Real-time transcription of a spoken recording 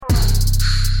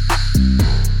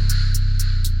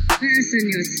Fasten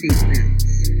your seatbelts.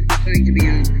 It's going to be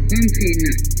a bumpy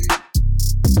night.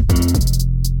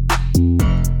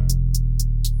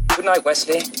 Good night,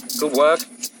 Wesley. Good work.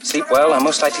 Sleep well. I'm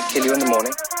most likely to kill you in the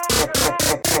morning.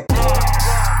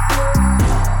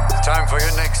 Time for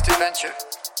your next adventure.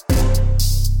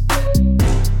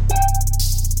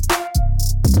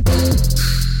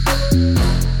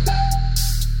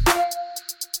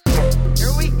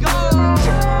 Here we go!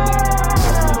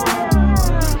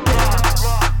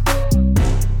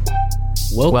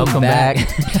 Welcome back.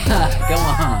 Go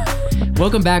on.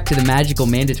 Welcome back to the Magical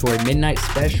Mandatory Midnight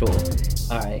Special.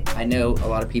 Alright, I know a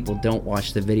lot of people don't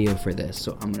watch the video for this,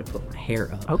 so I'm going to put my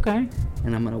hair up. Okay.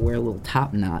 And I'm going to wear a little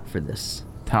top knot for this.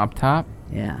 Top?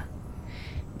 Yeah.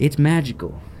 It's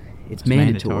magical. It's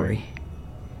mandatory.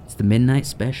 It's the Midnight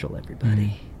Special,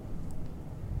 everybody.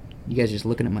 You guys just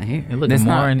looking at my hair.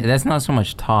 That's not so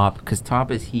much top, because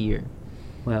top is here.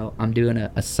 Well, I'm doing a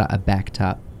back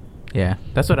top. Yeah,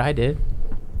 that's what I did.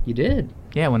 You did?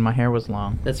 Yeah, when my hair was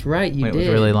long. That's right, you when did. It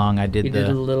was really long, I did you did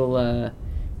a little,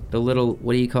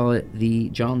 what do you call it? The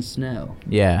Jon Snow.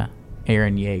 Yeah,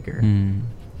 Eren Yeager.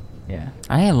 Yeah.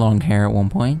 I had long hair at one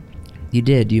point. You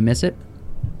did. Do you miss it?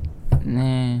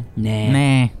 Nah.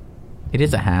 It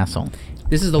is a hassle.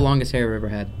 This is the longest hair I've ever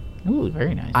had. Ooh,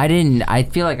 very nice. I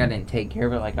feel like I didn't take care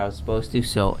of it like I was supposed to,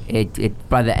 so it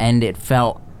by the end it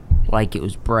felt like it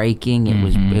was breaking. It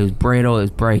was brittle, it was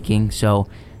breaking. So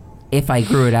if I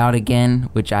grew it out again,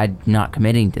 which I'm not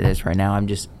committing to this right now, I'm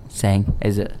just saying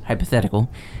as a hypothetical,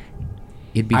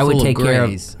 It'd be full of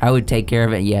grays. I would take care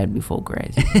of it. Yeah, it'd be full of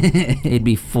grays. It'd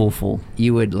be full.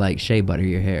 You would like shea butter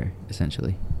your hair,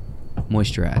 essentially.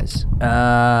 Moisturize.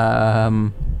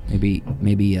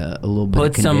 Maybe a little bit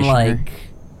of conditioner.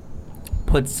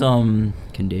 Put some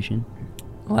condition,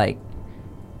 like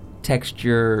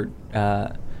texture,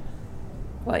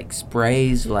 like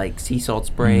sprays, like sea salt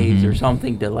sprays or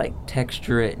something to like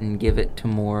texture it and give it to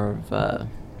more of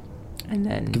and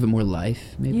then give it more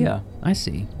life. Maybe. Yeah, I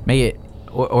see. Make it,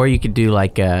 or you could do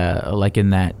like in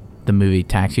the movie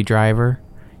Taxi Driver.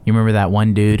 You remember that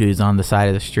one dude who's on the side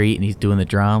of the street and he's doing the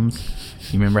drums?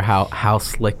 You remember how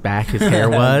slick back his hair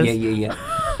was? Yeah.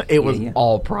 It was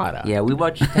all product. Yeah, we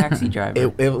watched Taxi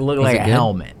Driver. It looked like a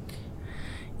helmet.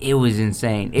 It was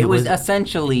insane. It was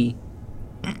essentially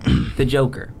the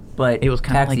Joker, but it was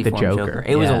kind of like the Joker.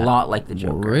 It was a lot like the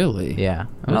Joker. Really? Yeah.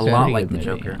 A lot like the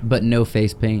Joker. But no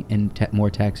face paint and more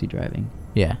taxi driving.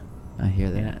 Yeah. I hear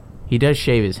that. Yeah. He does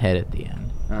shave his head at the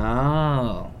end.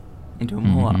 Oh. Into a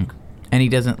mohawk. And he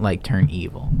doesn't like turn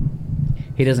evil.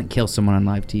 He doesn't kill someone on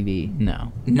live TV.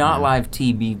 No. Not live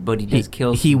TV, but he does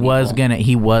kill He was people.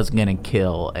 gonna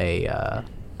kill a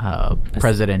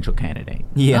presidential candidate.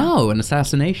 Yeah. Oh, an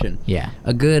assassination. Yeah.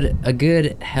 A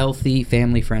good, healthy,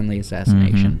 family-friendly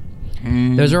assassination.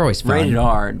 Those are always fun. Rated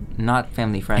R, not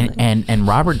family-friendly. And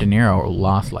Robert De Niro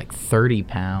lost like 30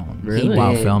 pounds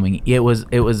while filming. It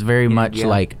was very much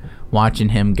like watching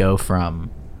him go from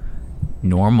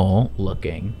normal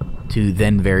looking to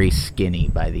then very skinny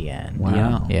by the end.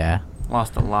 Wow. Yeah.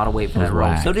 Lost a lot of weight for that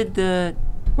role. So did the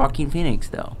Joaquin Phoenix,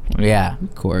 though. Yeah.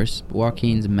 Of course.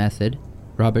 Joaquin's a method.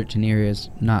 Robert De Niro is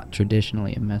not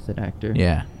traditionally a method actor.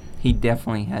 Yeah. He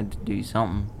definitely had to do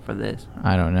something for this.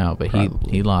 I don't know, but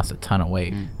he lost a ton of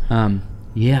weight.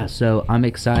 Yeah, so I'm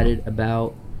excited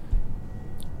about...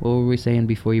 What were we saying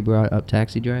before you brought up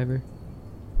Taxi Driver?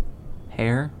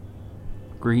 Hair?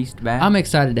 Greased back? I'm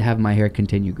excited to have my hair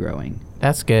continue growing.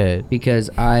 That's good.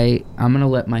 Because I'm going to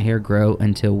let my hair grow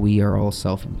until we are all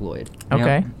self-employed.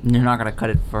 Okay. Yep. You're not going to cut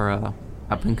it for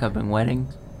up-and-coming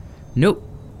weddings? Nope.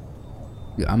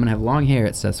 I'm going to have long hair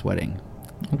at Seth's wedding.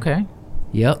 Okay.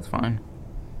 Yep. That's fine.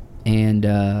 And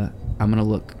I'm going to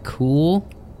look cool.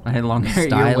 I had long hair at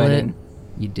style your wedding. It.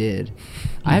 You did.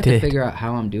 I have to figure out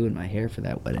how I'm doing my hair for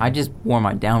that wedding. I just wore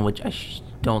mine down, which I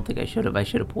don't think I should have. I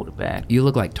should have pulled it back. You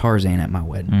look like Tarzan at my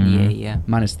wedding. Yeah.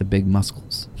 Minus the big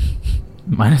muscles.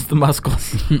 Minus the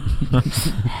muscles.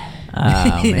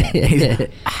 Oh, man.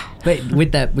 But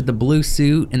with the blue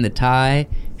suit and the tie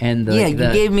and the you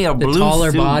gave me a blue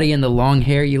taller suit. Body and the long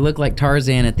hair, you look like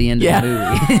Tarzan at the end of the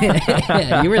movie.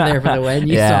 Yeah, you were there for the wedding.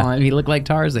 You saw him. He looked like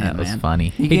Tarzan. That was funny.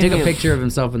 He took a picture of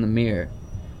himself in the mirror,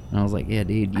 and I was like, "Yeah,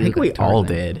 dude." I think we all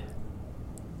did.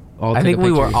 I think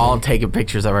we were all taking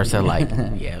pictures of ourselves. Like,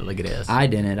 yeah, look at this. I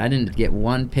didn't get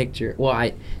one picture.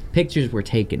 Well, pictures were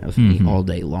taken of me all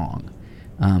day long.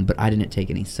 But I didn't take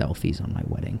any selfies on my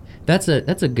wedding. That's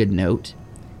a good note.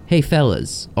 Hey,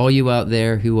 fellas, all you out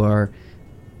there who are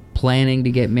planning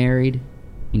to get married,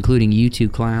 including you two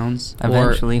clowns,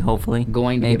 eventually, hopefully,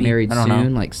 going to get married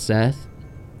soon, like Seth,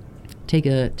 take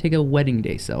a wedding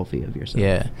day selfie of yourself.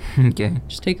 Yeah. Okay.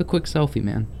 Just take a quick selfie,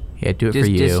 man. Yeah, do it for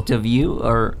you. Just of you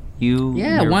or you?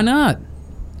 Yeah, your why not?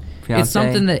 fiance?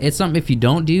 It's something if you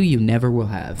don't do, you never will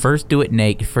have. First, do it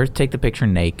naked. First, take the picture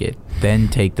naked. Then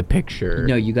take the picture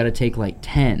No, you got to take like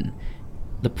 10.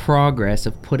 The progress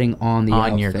of putting on the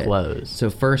on your outfit. clothes. So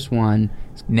first one,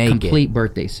 Naked. complete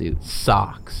birthday suit,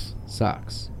 Socks,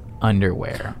 socks,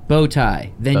 underwear. bow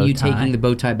tie. Then Bow you tie. taking the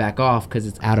bow tie back off because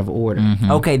it's out of order.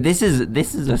 Mm-hmm. Okay, this is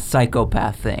a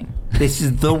psychopath thing. This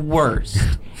is the worst,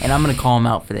 and I'm gonna call him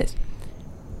out for this.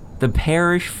 The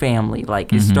Parrish family,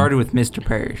 like it started with Mr.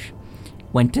 Parrish,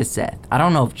 went to Seth. I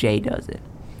don't know if Jay does it.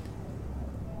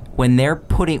 When they're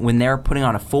putting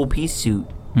on a full piece suit,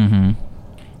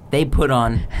 they put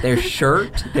on their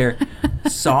shirt, their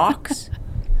socks,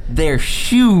 their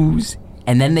shoes,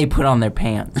 and then they put on their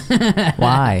pants.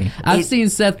 Why? I've seen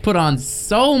Seth put on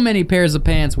so many pairs of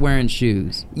pants wearing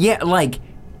shoes. Yeah, like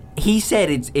he said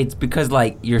it's because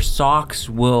like your socks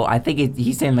will. I think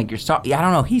he's saying like your sock. I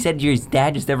don't know. He said your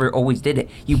dad just never always did it.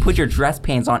 You put your dress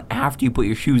pants on after you put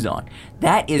your shoes on.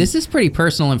 This is pretty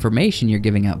personal information you're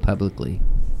giving out publicly.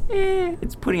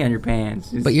 It's putting on your pants.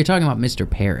 But you're talking about Mr.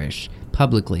 Parrish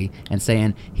publicly and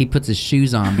saying he puts his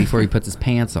shoes on before he puts his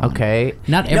pants on. Okay.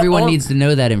 Not everyone needs to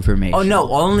know that information. Oh no,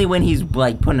 only when he's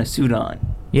like putting a suit on.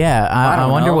 Yeah, I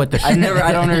don't wonder know. what the. I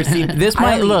don't ever see. This I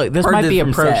might only This heard might be a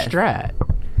from pro Seth. strat.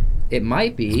 It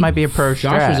might be. This might be a pro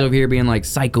Josh strat. was over here being like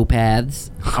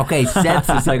psychopaths. Okay, Seth's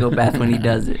a psychopath when he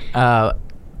does it.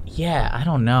 Yeah, I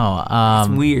don't know. It's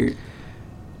weird.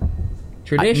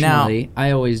 Traditionally,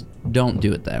 I always don't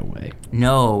do it that way.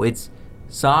 No, it's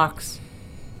socks,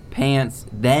 pants,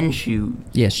 then shoes.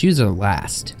 Yeah, shoes are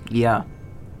last. Yeah.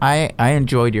 I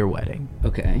enjoyed your wedding,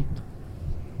 Okay.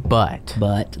 but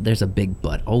But there's a big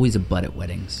but. Always a but at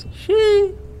weddings.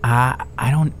 I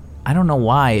don't know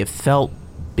why it felt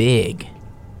big.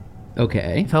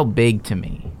 Okay. It felt big to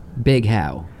me. Big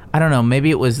how? I don't know. Maybe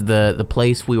it was the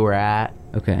place we were at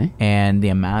Okay. and the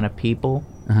amount of people.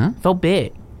 Uh-huh. It felt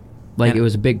big. Like And- it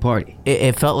was a big party.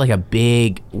 It felt like a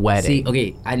big wedding. See,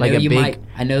 okay, I know Like a you big- might.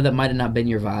 I know that might have not been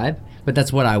your vibe, but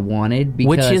that's what I wanted because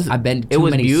Which is- I've been to it too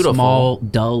was many beautiful. small,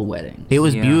 dull weddings. It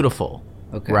was Yeah. beautiful.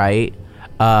 Okay. Right?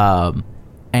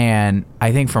 And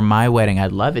I think for my wedding,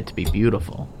 I'd love it to be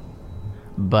beautiful.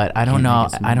 But I don't Can't know.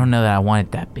 make it small. I don't know that I want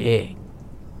it that big.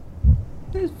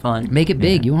 It's fun. Make it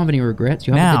big. Yeah. You won't have any regrets.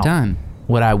 You'll have a Now, good time.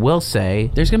 What I will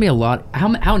say, There's gonna be a lot.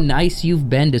 How nice you've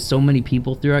been to so many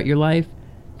people throughout your life.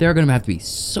 There are gonna have to be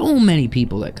so many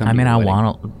people that come. I to mean, your I wedding.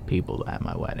 want people at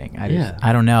my wedding. Yeah.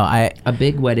 I don't know. A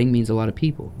big wedding means a lot of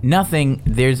people. Nothing.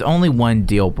 There's only one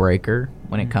deal breaker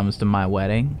when it comes to my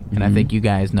wedding, and I think you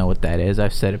guys know what that is.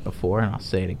 I've said it before, and I'll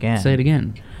say it again. Say it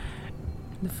again.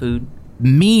 The food.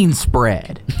 Mean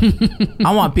spread.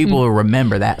 I want people to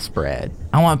remember that spread.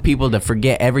 I want people to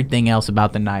forget everything else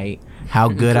about the night, how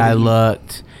good I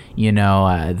looked,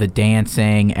 the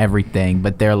dancing, everything.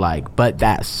 But they're like, but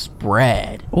that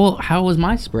spread Well, how was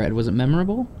my spread? Was it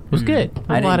memorable? was good.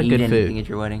 I A lot of didn't good eat anything food. at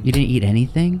your wedding. You didn't eat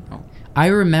anything? No. I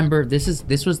remember this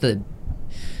was the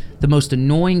most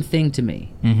annoying thing to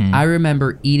me. Mhm. I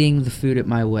remember eating the food at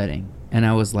my wedding and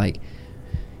I was like,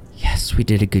 yes, we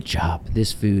did a good job.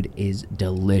 This food is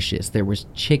delicious. There was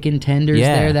chicken tenders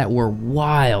Yeah. there that were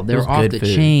wild. They It were was off good the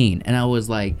food. chain. And I was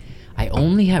like, I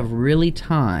only have really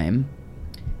time.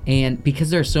 And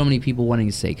because there are so many people wanting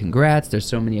to say congrats, there's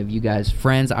so many of you guys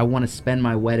friends, I want to spend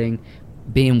my wedding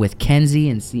being with Kenzie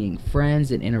and seeing friends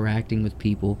and interacting with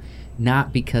people,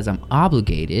 not because I'm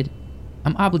obligated.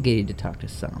 I'm obligated to talk to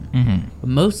some, but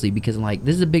mostly because I'm like,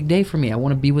 this is a big day for me. I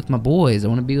want to be with my boys. I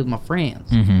want to be with my friends.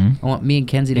 I want me and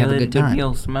Kenzie to have a good time.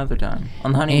 Deal some other time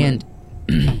on the honeymoon.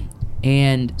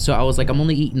 And so I was like, I'm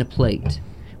only eating a plate,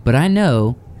 but I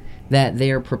know that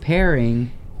they are preparing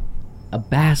a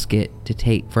basket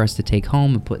for us to take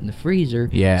home and put in the freezer.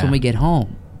 Yeah. So when we get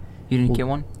home, You didn't get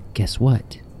one? guess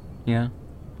what? Yeah.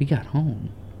 We got home.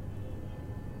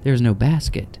 There's no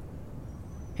basket,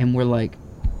 and we're like,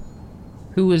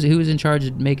 who was in charge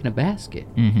of making a basket?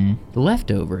 The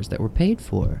leftovers that were paid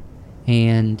for,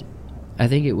 and I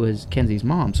think it was Kenzie's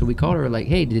mom. So we called her like,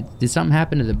 hey, did something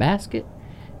happen to the basket?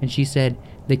 And she said,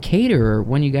 the caterer,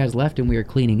 when you guys left and we were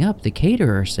cleaning up, the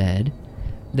caterer said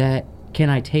that, can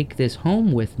I take this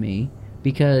home with me?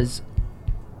 Because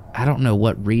I don't know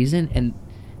what reason. And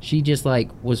she just like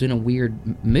was in a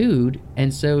weird mood.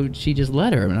 And so she just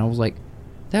let her. And I was like,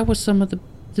 that was some of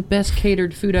the best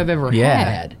catered food I've ever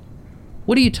had.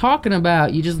 What are you talking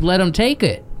about? You just let them take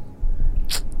it.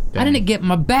 I didn't get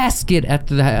my basket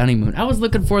after the honeymoon. I was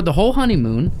looking for the whole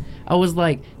honeymoon. I was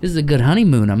like, this is a good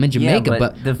honeymoon. I'm in Jamaica,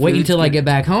 but the but wait food's until I gonna- get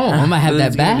back home. I'm going to have that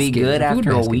Food's gonna basket. be good the food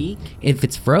after a basket. week? If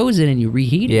it's frozen and you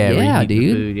reheat it, Yeah, yeah, reheat the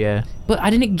dude. food, yeah. But I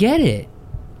didn't get it.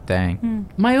 Dang.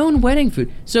 My own wedding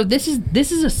food. So this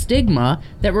is a stigma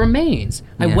that remains.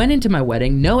 I Yeah. went into my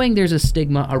wedding knowing there's a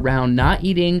stigma around not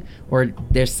eating, or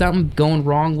there's something going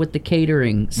wrong with the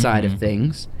catering side of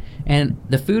things. And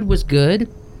the food was good.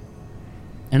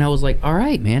 And I was like, all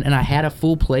right, man. And I had a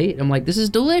full plate. I'm like, this is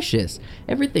delicious.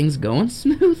 Everything's going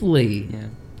smoothly. Yeah.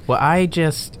 Well, I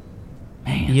just,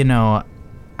 you know,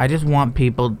 I just want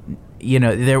people, you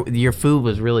know, your food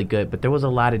was really good, but there was a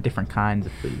lot of different kinds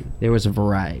of food. There was a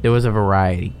variety. There was a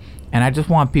variety. And I just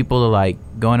want people to, like,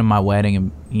 go into my wedding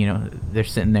and, you know, they're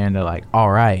sitting there and they're like,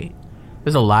 all right,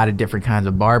 there's a lot of different kinds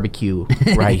of barbecue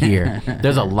right here.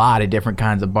 There's a lot of different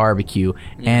kinds of barbecue.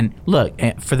 And look,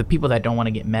 for the people that don't want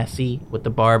to get messy with the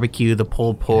barbecue, the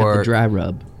pulled Have pork. the dry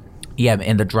rub. Yeah,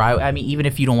 and the dry, I mean, even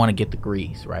if you don't want to get the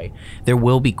grease, right? There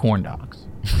will be corn dogs.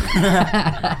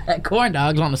 Corn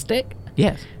dogs on a stick,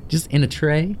 Yes. just in a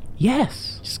tray.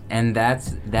 Yes. And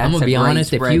that's I'm gonna a be great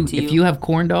honest. If spread you to if you have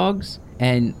corn dogs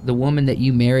and the woman that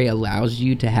you marry allows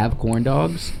you to have corn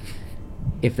dogs,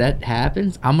 if that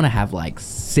happens, I'm gonna have like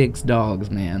 6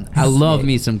 dogs, man. I love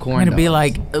me some corn I'm dogs. gonna be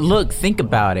like, look, think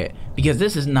about it, because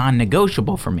this is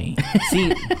non-negotiable for me.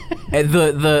 See,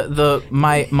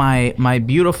 my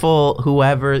beautiful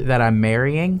whoever that I'm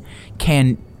marrying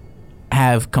can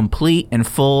have complete and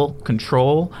full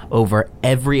control over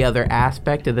every other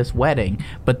aspect of this wedding,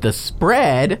 but the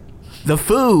spread, the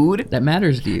food, that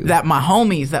matters to you. that my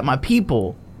homies, that my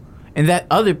people, and that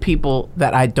other people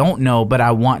that I don't know but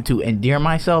I want to endear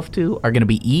myself to are gonna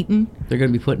be eaten. They're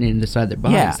gonna be putting it inside their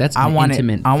bodies. Yeah, That's I an want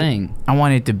intimate thing. I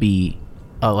want it to be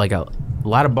like a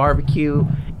lot of barbecue,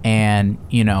 and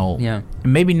you know, Yeah.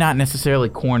 maybe not necessarily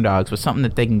corn dogs, but something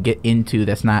that they can get into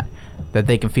that's not, that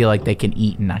they can feel like they can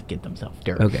eat and not get themselves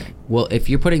dirty. Okay. Well, if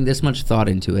you're putting this much thought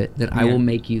into it, then I Yeah. will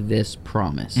make you this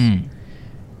promise.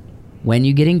 When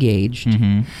you get engaged,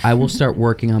 I will start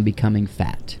working on becoming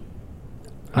fat.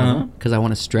 Because I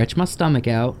want to stretch my stomach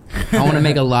out. I want to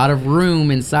make a lot of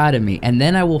room inside of me. And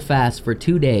then I will fast for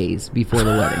 2 days before the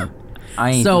wedding.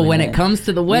 I ain't So doing when that. it comes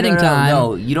to the wedding no, time,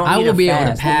 no, you don't I need will to be able to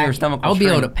fast, then pack. your stomach will I'll be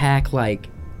able to shrink. pack like,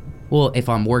 well, if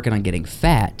I'm working on getting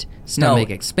fat, stomach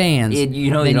expands. you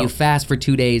know, then you you don't- fast for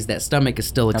 2 days. That stomach is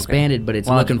still expanded, but it's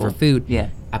looking for Logical. food. Yeah.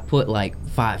 I put like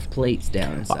 5 plates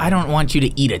down. Inside. I don't want you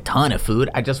to eat a ton of food.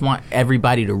 I just want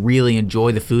everybody to really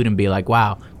enjoy the food and be like,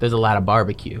 wow, there's a lot of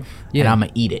barbecue, and Yeah. I'm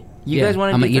gonna eat it. You guys want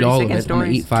to I'm do gonna eat all of 30-second it. I'm gonna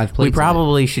stories? eat 5 plates. We of it.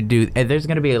 probably should do. There's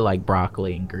gonna be like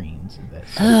broccoli and greens in this.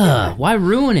 Ugh, why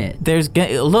ruin it? There's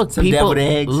gonna look Some people. deviled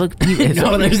eggs. Look, people,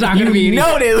 No, there's not gonna be any You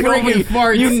know there's gonna be friggin'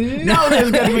 farts. You know there's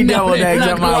gonna be No, deviled there's eggs not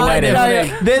at my gonna be wedding. deviled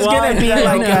eggs. There's Why gonna be did I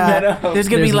like know that? there's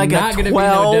gonna be There's like not a gonna be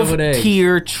no deviled eggs.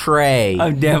 12-tier tray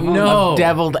Of devil. No. of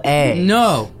deviled eggs.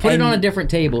 No, put it And on a different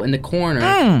table in the corner,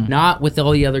 not with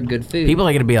all the other good food. People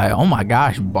are gonna be like, "Oh my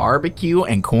gosh, barbecue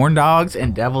and corn dogs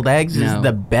and deviled eggs No. is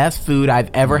the best food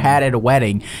I've ever had at a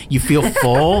wedding." You feel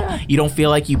full. You don't feel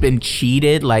like you've been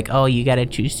cheated. Like, oh, you gotta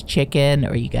choose chicken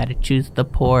or you gotta choose the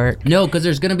pork. No, because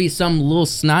there's gonna be some little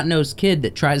snot-nosed kid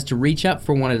that tries to reach up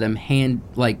for one of them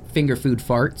finger food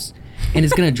farts, and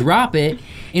is gonna drop it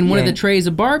in one of Yeah. the trays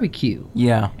of barbecue.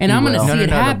 Yeah. And he I'm gonna will. see No, it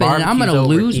the happen, and I'm gonna barbecue's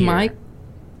over lose here.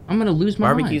 I'm gonna lose my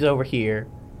Barbecue's mind. over here.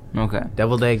 Okay.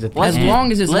 Deviled eggs at the As end.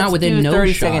 long as it's Let's not within do no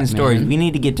 30-second shot, stories. man. We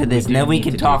need to get to this, and do then we need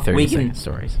can to do talk. We 30-second can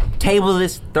stories. table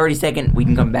this 30-second. We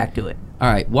can come back to it. All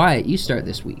right, Wyatt, you start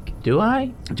this week. Do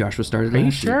I? Joshua started Are you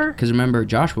last sure? week. Because remember,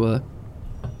 Joshua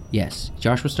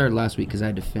started last week because I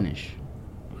had to finish.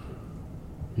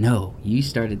 No, you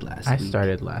started last I week.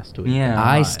 started last week. Yeah.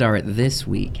 I start this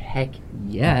week. Heck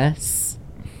yes.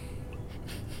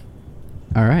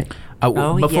 All right.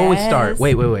 Oh, before we yes. start,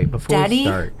 wait. Before Daddy? we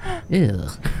start, Ew.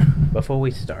 before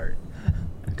we start,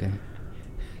 Okay.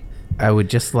 I would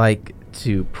just like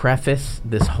to preface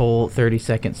this whole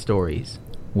 30-second stories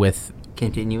with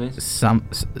Continuous.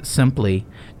 simply,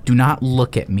 do not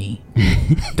look at me.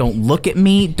 Don't look at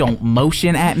me. Don't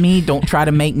motion at me. Don't try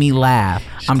to make me laugh.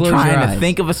 I'm close trying your to eyes.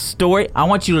 think of a story. I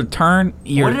want you to turn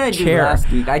your What did I do chair.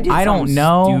 last week? I did I don't something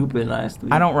know. stupid last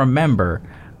week. I don't remember,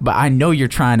 but I know you're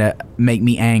trying to make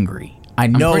me angry. I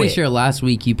I'm know pretty it. sure last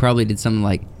week you probably did something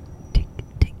like tick,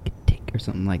 tick, tick, or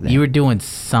something like that. You were doing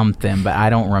something, but I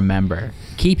don't remember.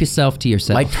 Keep yourself to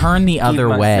yourself. Like turn the Keep other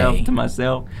myself way. to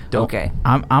myself. Don't- Okay.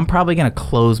 I'm probably gonna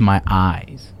close my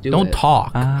eyes. Do Don't it.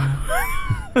 talk.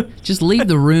 Just leave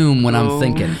the room when I'm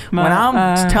thinking. when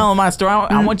I'm telling my story,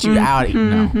 I want you out.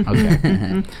 No.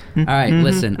 Okay. All right,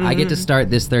 listen. I get to start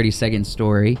this 30-second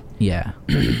story. Yeah.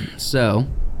 So,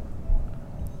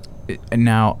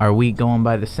 Now, are we going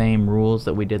by the same rules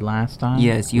that we did last time?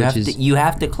 Yes, you Which have is- to. You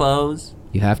have to close.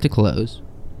 you have to close.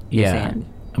 Yeah. And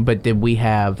But did we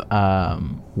have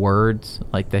words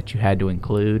like that you had to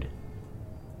include?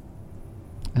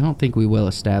 I don't think we will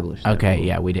establish that Okay, rule.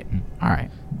 yeah, we didn't. All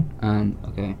right.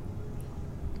 Okay.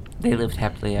 They lived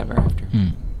happily ever after.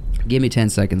 Give me 10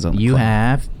 seconds on the You clock.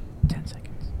 have 10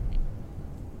 seconds.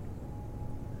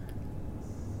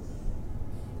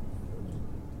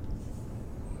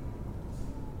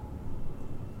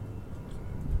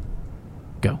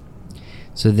 Go.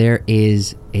 So there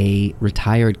is a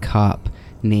retired cop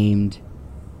named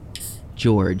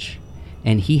George,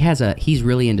 and he's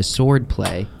really into sword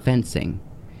play, fencing.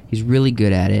 He's really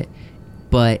good at it,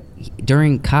 but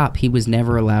during cop he was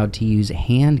never allowed to use a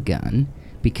handgun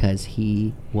because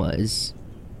he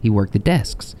worked the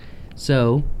desks.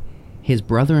 So his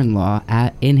brother-in-law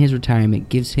in his retirement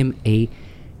gives him a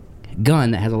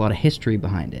gun that has a lot of history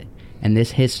behind it, and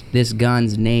this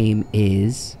gun's name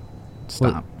is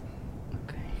Stop.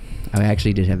 Okay. I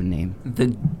actually did have a name.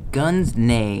 The gun's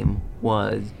name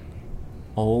was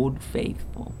Old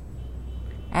Faithful,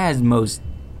 as most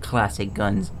classic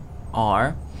guns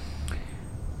are.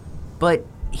 But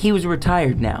he was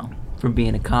retired now from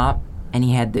being a cop, and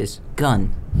he had this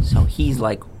gun. So he's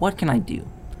like, what can I do?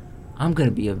 I'm going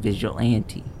to be a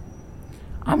vigilante.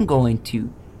 I'm going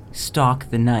to stalk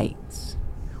the nights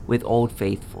with Old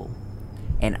Faithful,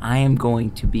 and I am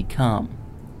going to become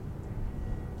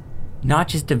not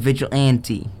just a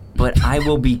vigilante, but I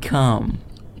will become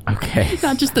Okay.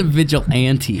 Not just a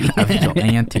vigilante. A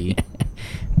vigilante.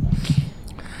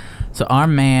 So our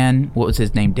man, what was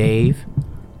his name? Dave?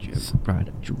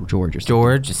 George or something.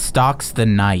 George stalks the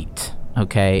night.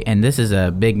 Okay. And this is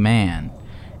a big man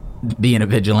being a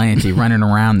vigilante running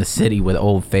around the city with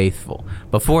Old Faithful.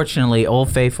 But fortunately, Old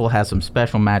Faithful has some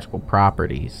special magical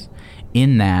properties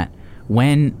in that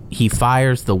when he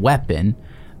fires the weapon,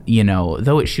 you know,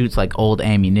 though it shoots like old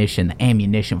ammunition, the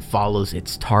ammunition follows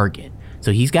its target.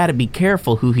 So he's got to be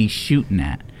careful who he's shooting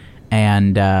at.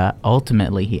 And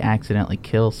ultimately, he accidentally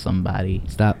kills somebody.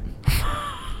 Stop.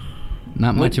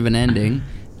 Not much of an ending.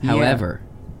 Yeah. However,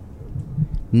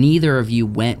 neither of you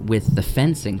went with the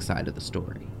fencing side of the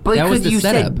story. But that was because the you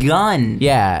setup. said gun.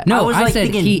 Yeah. No, was, I like,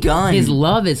 said thinking gun. his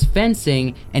love is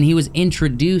fencing, and he was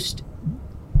introduced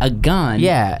a gun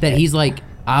Yeah. that he's like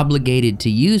obligated to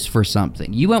use for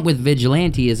something. You went with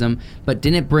vigilantism, but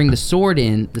didn't bring the sword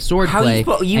in, the sword How play,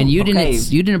 you and you okay.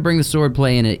 didn't bring the sword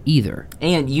play in it either.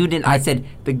 And you didn't. I said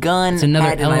the gun It's another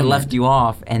had, and I element. left you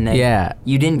off, and then Yeah.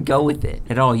 you didn't go with it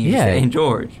at all. You Yeah. just said, "And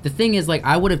George." The thing is, like,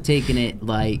 I would have taken it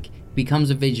like becomes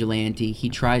a vigilante. He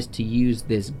tries to use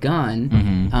this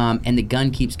gun, and the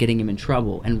gun keeps getting him in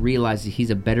trouble, and realizes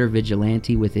he's a better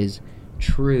vigilante with his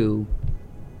true.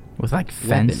 With like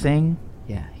Weapon. fencing.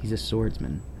 Yeah, he's a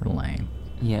swordsman Lame.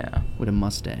 Yeah. with a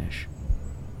mustache.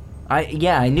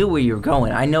 I knew where you were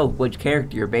going. I know which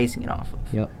character you're basing it off of.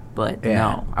 Yep. But Yeah.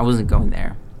 no, I wasn't going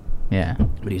there. Yeah.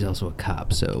 But he's also a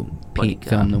cop, so But Pete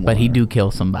filmed the. But he do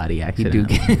kill somebody He do.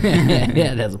 accidentally.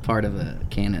 Yeah, that's a part of a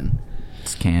canon.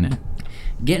 It's canon.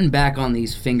 Getting back on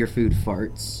these finger food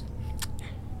farts,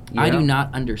 I Yeah. do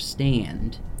not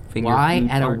understand Finger why food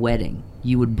at fart? a wedding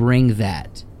you would bring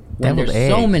that when Deviled there's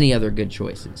so eggs. many other good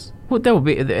choices. Well,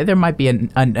 there might be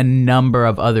a number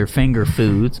of other finger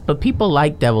foods, but people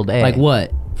like deviled egg. Like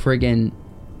what? Friggin'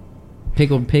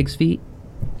 pickled pig's feet?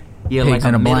 Yeah, Pigs like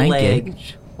in a middle blanket.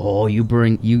 age. Oh,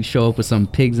 you show up with some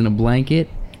pigs in a blanket,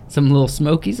 some little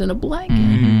smokies in a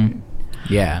blanket.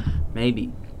 Yeah.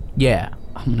 Maybe. Yeah.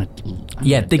 I'm gonna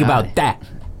Think die. about that.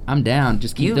 I'm down.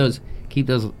 Just keep You- those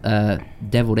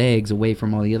deviled eggs away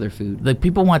from all the other food. Like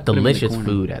people want them in the delicious corner.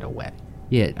 food at a wedding.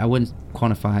 Yeah, I wouldn't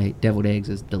quantify deviled eggs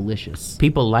as delicious.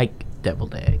 People like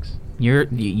deviled eggs. You're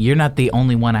not the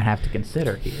only one I have to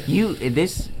consider here.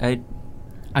 This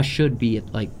I should be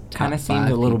at like kind top of seemed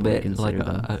five a little people to bit like consider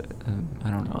them. I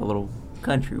don't know, a little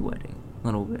country wedding, a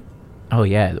little bit. Oh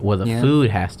yeah. Well, the Yeah. food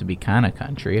has to be kind of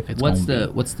country if it's What's gonna the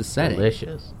be what's the setting?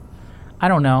 delicious. I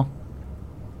don't know.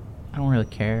 I don't really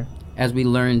care. As we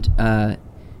learned as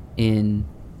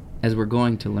we're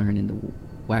going to learn in the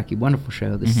Wacky Wonderful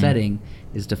Show, the setting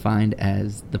is defined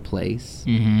as the place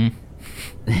Mm-hmm.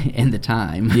 and the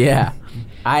time. Yeah.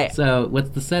 So what's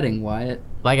the setting, Wyatt?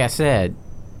 Like I said,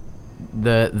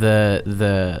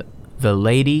 the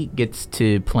lady gets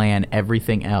to plan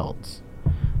everything else,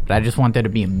 but I just want there to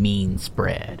be a mean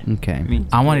spread. Okay.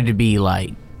 I want it to be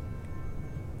like,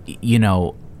 you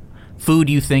know, food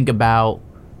you think about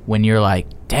when you're like,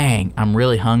 dang, I'm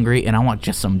really hungry and I want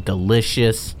just some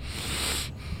delicious,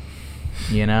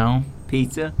 you know?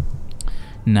 Pizza.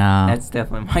 Nah. That's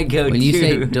definitely my go-to. When you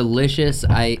say delicious,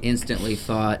 I instantly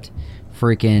thought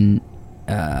freaking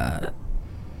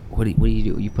what do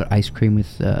you do? You put ice cream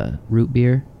with root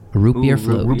beer? A root beer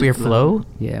float. Root beer float?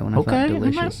 Yeah, when I Okay, thought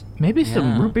delicious. maybe some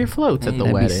Yeah. root beer floats at the That'd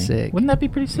be wedding. sick. Wouldn't that be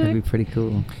pretty That'd be sick? pretty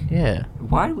cool. Yeah.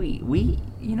 Why do we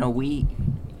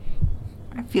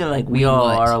I feel like we We all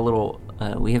what? are a little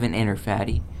we have an inner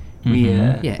fatty.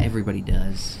 Mhm. Yeah, everybody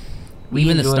does. We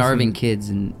Even the enjoy starving some-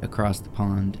 kids across the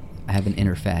pond have an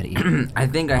inner fatty. I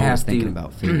think I Always have thinking to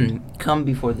about food. come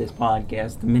before this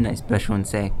podcast, the midnight special, and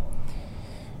say,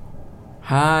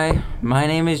 "Hi, my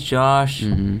name is Josh,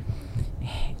 Hmm.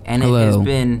 and Hello. it has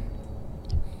been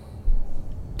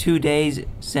 2 days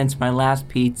since my last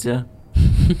pizza.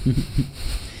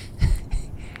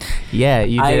 Yeah,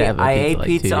 you did have a pizza I ate like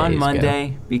 2 pizza on days ago.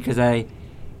 Monday because I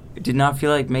did not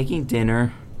feel like making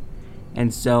dinner,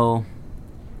 and so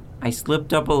I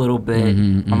slipped up a little bit.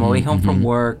 Mhm, on my way mhm, home from mhm.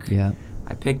 work, Yeah.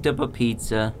 I picked up a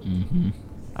pizza, Mm-hmm.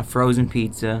 a frozen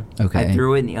pizza. Okay. I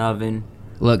threw it in the oven.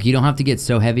 Look, you don't have to get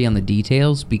so heavy on the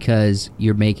details because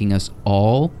you're making us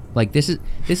all like this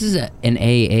is an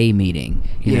AA meeting.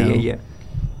 You know?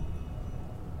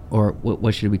 Or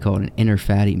what should we call it? An inner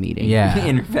fatty meeting. Yeah.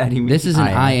 Inner fatty meat. This is an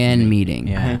IN meeting.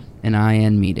 Yeah. An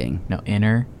IN meeting. No,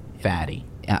 inner fatty.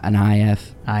 An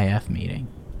IF. IF meeting.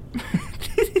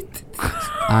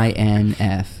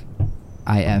 INF.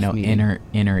 IF No, meeting.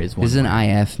 inner is one. This is an word.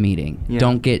 IF meeting. Yeah.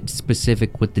 Don't get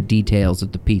specific with the details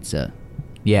of the pizza.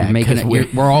 Yeah, You're making 'cause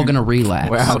we're all gonna relapse.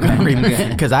 We're all gonna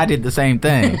because I did the same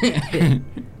thing.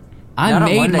 I Not on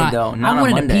made Monday, my. though. Not I on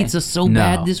wanted Monday. a pizza so No.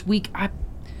 bad this week.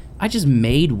 I just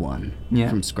made one Yeah.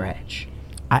 from scratch.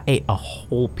 I ate a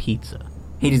whole pizza.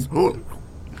 He just.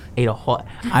 Ate a whole.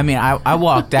 I mean, I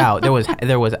walked out. There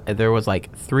was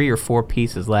like 3 or 4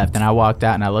 pieces left, and I walked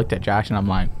out and I looked at Josh and I'm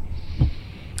like,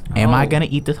 "Am I Oh. gonna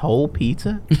eat this whole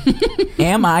pizza?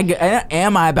 am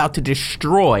I about to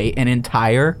destroy an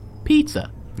entire pizza?"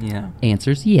 Yeah.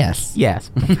 Answers yes. Yes.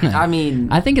 I mean,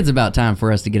 I think it's about time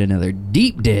for us to get another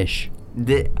deep dish.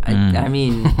 I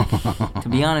mean, to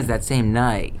be honest, that same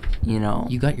night, you know,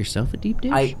 You got yourself a deep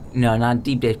dish? no, not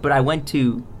deep dish, but I went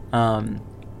to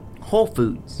Whole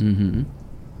Foods. Mm-hmm.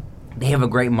 They have a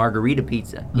great margarita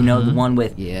pizza. You know, the one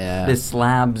with Yeah. the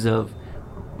slabs of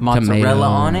mozzarella Tomato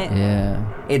on it. Yeah.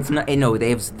 It's not. No,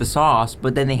 they have the sauce,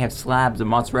 but then they have slabs of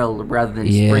mozzarella rather than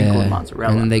Yeah. sprinkled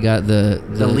mozzarella. And then they got the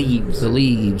leaves. The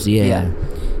leaves, yeah. Yeah.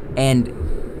 And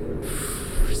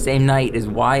same night as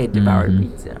Wyatt devoured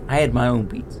Mm-hmm. pizza. I had my own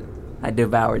pizza. I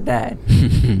devoured that.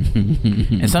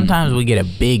 And sometimes we get a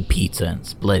big pizza and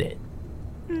split it.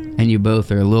 And you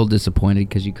both are a little disappointed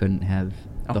because you couldn't have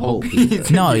A the whole whole pizza.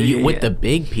 pizza. No, Yeah. with the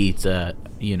big pizza,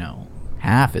 you know,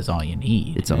 half is all you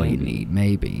need. It's all you need,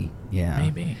 maybe. Yeah.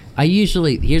 Maybe.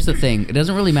 Here's the thing. It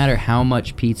doesn't really matter how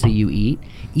much pizza you eat,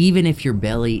 even if your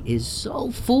belly is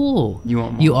so full. You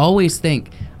want more. You always think,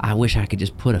 I wish I could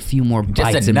just put a few more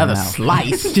bites in my another mouth.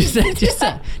 slice.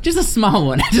 just a small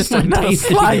one. I just want to another taste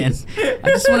slice. it again. I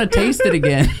just want to taste it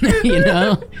again. You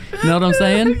know what I'm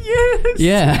saying? Yes.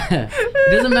 Yeah.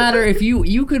 It doesn't matter if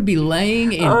you could be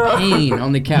laying in pain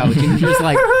on the couch and you're just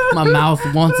like, my mouth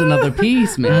wants another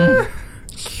piece, man.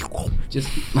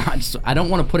 I don't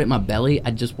want to put it in my belly.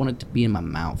 I just want it to be in my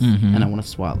mouth, and I want to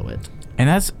swallow it. And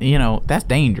that's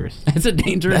dangerous. It's a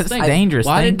dangerous That's thing. dangerous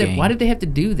Why thinking. did they have to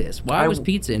do this? Why I- was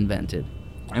pizza invented?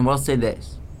 And we'll say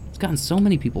this: It's gotten so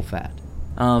many people fat.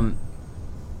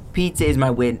 pizza is my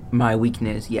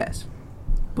weakness, yes,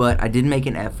 but I did make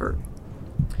an effort.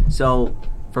 So,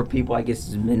 for people, I guess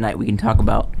it's midnight. We can talk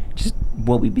about just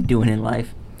what we've been doing in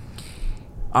life.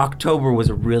 October was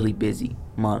a really busy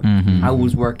month. Mhm. I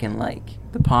was working like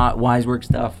the Wise Work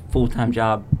stuff, full-time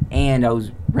job, and I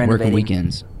was renovating. Working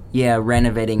weekends. Yeah,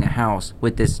 renovating a house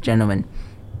with this gentleman.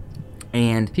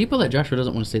 And People that Joshua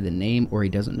doesn't want to say the name or he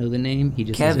doesn't know the name, he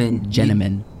just Kevin, says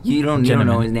gentleman. you don't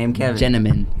know his name, Kevin.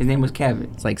 Gentleman. His name was Kevin.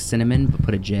 It's like cinnamon, but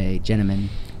put a J. Gentleman.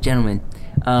 Gentlemen,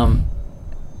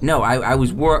 no, I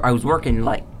was working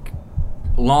like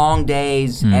long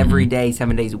days every day,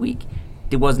 7 days a week.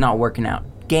 It was not working out.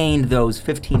 Gained those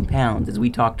 15 pounds as we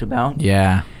talked about.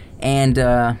 Yeah.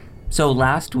 And so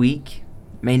last week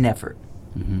made an effort.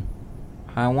 Mhm.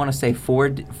 I want to say 4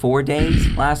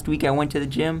 days. Last week I went to the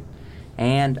gym,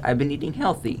 and I've been eating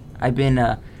healthy.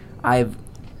 I've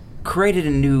created a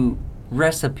new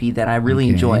recipe that I really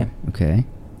Okay. enjoy. Okay.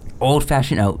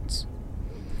 Old-fashioned oats,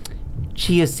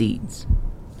 chia seeds,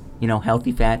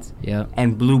 healthy fats, Yeah.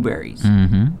 and blueberries.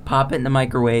 Mm-hmm. Pop it in the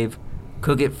microwave,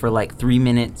 cook it for like 3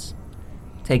 minutes,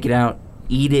 take it out,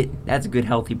 eat it. That's a good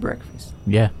healthy breakfast.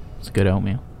 Yeah. It's good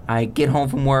oatmeal. I get home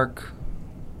from work,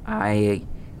 I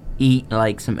eat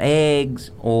like some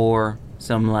eggs or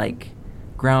some like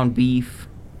ground beef,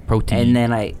 Protein. and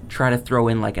then I try to throw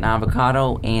in like an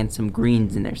avocado and some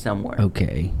greens in there somewhere.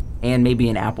 Okay. And maybe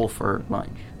an apple for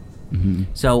lunch.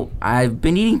 So I've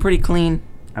been eating pretty clean.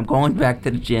 I'm going back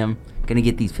to the gym. Gonna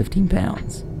get these 15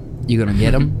 pounds. You gonna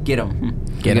get them? Get them.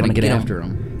 You're gonna get 'em. after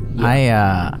them.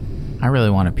 I really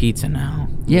want a pizza now.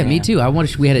 Yeah, me too. I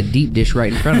wish we had a deep dish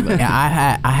right in front of us.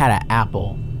 Yeah, I had an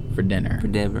apple for dinner. For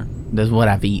Denver. That's what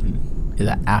I've eaten. Is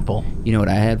an apple. You know what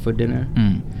I had for dinner?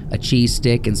 A cheese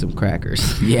stick and some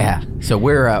crackers. Yeah. So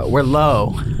we're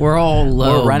low. We're all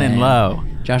low. We're running man. low.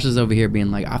 Josh is over here being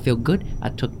like, I feel good. I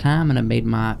took time and I made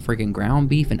my freaking ground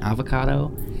beef and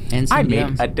avocado and some I made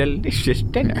yams. a delicious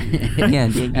dinner.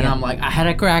 And I'm like, I had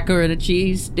a cracker and a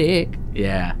cheese stick.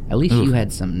 Yeah. At least Oof. you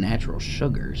had some natural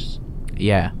sugars.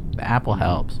 Yeah. The apple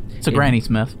helps. It's a Yeah. Granny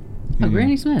Smith. Oh,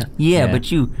 Granny Smith. Yeah, Yeah.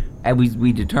 but you, as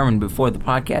we determined before the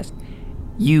podcast,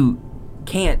 you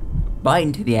can't bite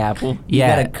into the apple. You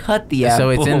Yeah. gotta cut the apple. So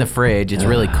it's in the fridge. It's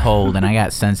really cold, and I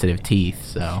got sensitive teeth.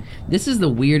 So This is the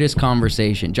weirdest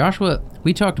conversation. Joshua,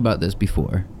 we talked about this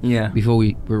before. Yeah. Before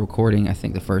we were recording, I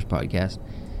think, the first podcast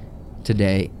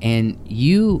today. And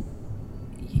you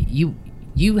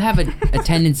have a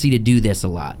tendency to do this a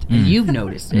lot. And you've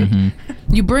noticed it.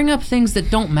 You bring up things that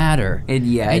don't matter. It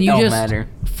and you don't just matter.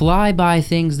 fly by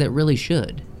things that really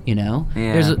should. You know,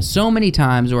 Yeah. there's so many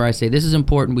times where I say this is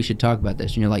important. We should talk about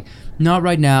this, and you're like, not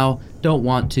right now. Don't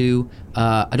want to.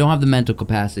 I don't have the mental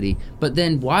capacity. But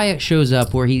then Wyatt shows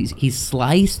up where he's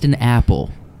sliced an apple,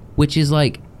 which is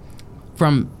like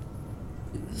from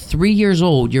 3 years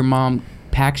old. Your mom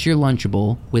packs your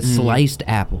Lunchable with sliced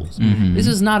apples. This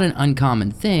is not an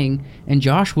uncommon thing. And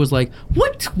Josh was like,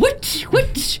 What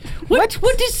is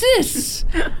this?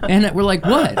 And we're like,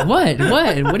 what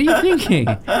are you thinking?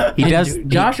 He does-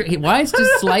 Wyatt's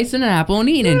just slicing an apple and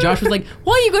eating it. And Josh was like,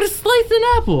 why are you going to slice an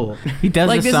apple? He does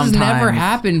like this this has never sometimes.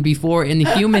 happened before in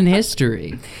human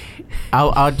history.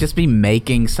 I'll just be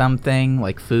making something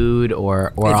like food,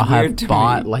 or It's I'll weird have to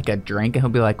bought me. like a drink, and he'll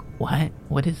be like,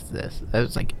 What is this? I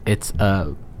was like, it's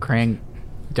a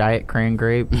Diet Cran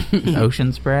Grape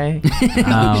Ocean Spray.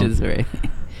 Which is right.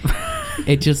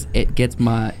 It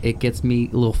gets me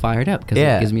a little fired up because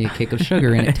Yeah. it gives me a kick of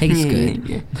sugar and it tastes good.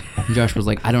 Yeah. And Josh was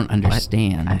like, I don't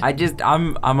understand.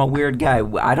 I'm a weird guy.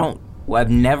 I've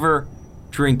never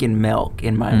drinking milk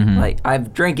in my like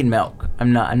I've drinking milk.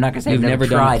 I'm not gonna say You've I've never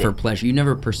done tried it for pleasure. You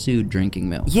never pursued drinking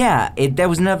milk. Yeah, that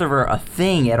was never a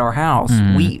thing at our house.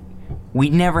 We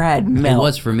never had milk. It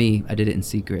was for me. I did it in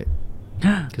secret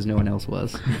because no one else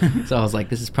was. So I was like,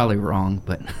 this is probably wrong,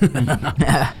 but I'm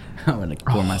gonna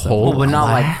pour myself. whole a but not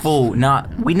like glass? full.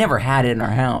 We never had it in our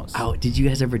house. Oh, did you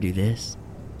guys ever do this?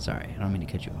 Sorry, I don't mean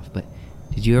to cut you off, but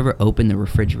did you ever open the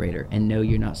refrigerator and know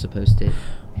you're not supposed to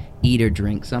eat or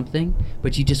drink something,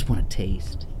 but you just want to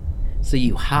taste? So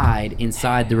you hide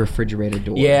inside the refrigerator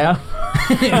door. Yeah.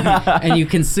 And you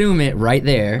consume it right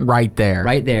there. Right there.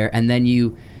 Right there. And then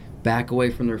you back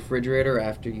away from the refrigerator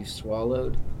after you've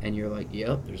swallowed, and you're like,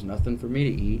 yep, there's nothing for me to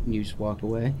eat, and you just walk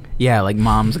away. Yeah, like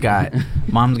mom's got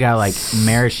like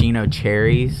maraschino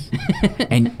cherries,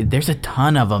 and there's a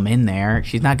ton of them in there.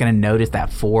 She's not gonna notice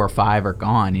that 4 or 5 are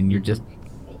gone, and you're just,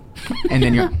 and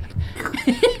then you're.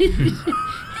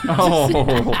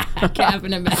 Oh,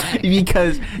 Capping it back.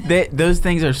 because those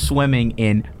things are swimming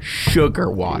in sugar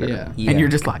water, Yeah. and you're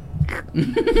just like,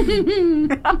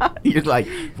 you're like,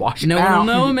 wash it No one out. will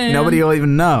know, man. Nobody will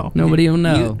even know. Nobody will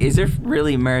know. Is there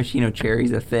really maraschino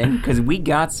cherries a thing? Because we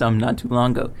got some not too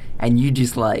long ago, and you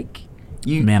just like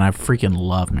you. Man, I freaking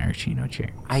love maraschino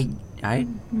cherries. I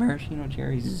maraschino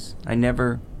cherries. I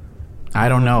never. I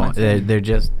don't know. They're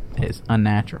just, it's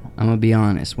unnatural. I'm gonna be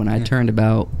honest. When I turned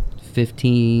about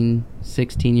 15,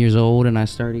 16 years old and I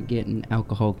started getting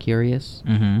alcohol curious,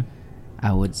 Mm-hmm.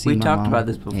 I would see We my talked mom- about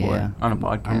this before on a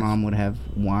podcast. Our mom would have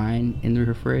wine in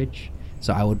the fridge,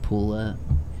 so I would pull up.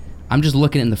 I'm just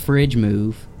looking in the fridge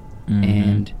move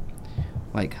and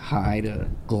like hide a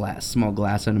small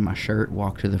glass under my shirt,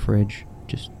 walk to the fridge,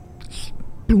 just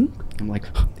boom. I'm like,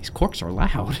 these corks are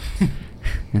loud.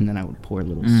 And then I would pour a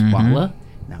little swallow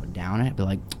and I would down it, be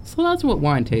like, so that's what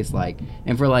wine tastes like.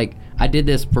 And for like, I did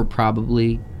this for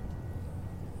probably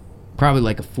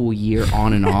like a full year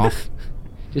on and off.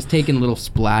 Just taking little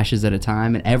splashes at a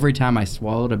time, and every time I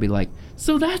swallowed, I'd be like,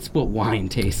 so that's what wine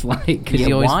tastes like, because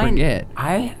you always wine, forget.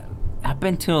 Up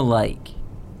until like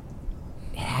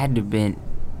it had to have been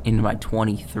in my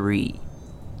 20. That's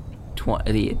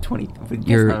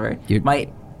You're, not right. you're My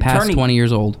past turning- 20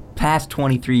 years old. Past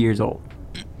 23 years old.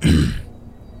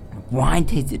 Wine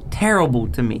tasted terrible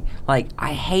to me. Like,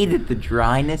 I hated the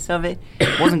dryness of it.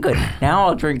 It wasn't good. Now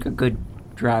I'll drink a good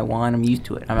dry wine. I'm used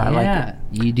to it. I like it.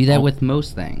 You do that with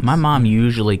most things. My mom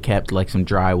usually kept like some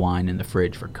dry wine in the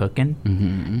fridge for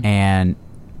cooking, and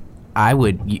I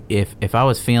would, if I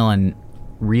was feeling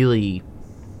really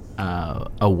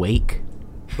awake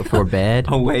before bed.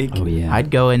 Awake. Oh yeah. I'd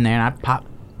go in there and I'd pop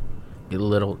a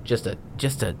little, just a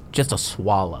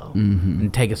swallow,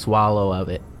 and take a swallow of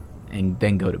it, and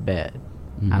then go to bed.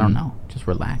 I don't know, just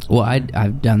relax. Well,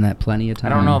 I've done that plenty of I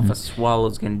times. don't know if a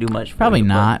swallow's gonna do much for Probably you,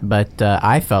 but- not, but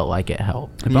I felt like it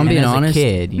helped. If I'm And being as honest, a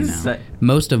kid, you know. So-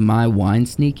 most of my wine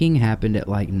sneaking happened at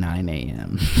like 9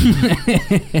 a.m.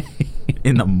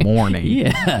 In the morning.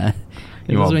 Yeah.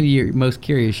 You That's all- when you're most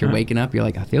curious. You're waking up. You're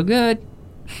like, I feel good.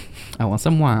 I want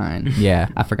some wine. Yeah.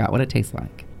 I forgot what it tastes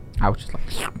like. I was just like,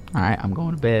 all right, I'm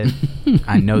going to bed.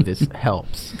 I know this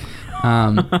helps.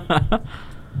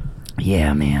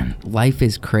 Yeah, man. Life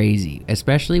is crazy,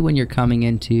 especially when you're coming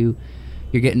into,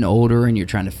 you're getting older and you're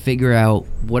trying to figure out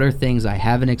what are things I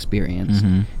haven't experienced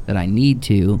that I need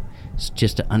to,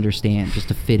 just to understand, just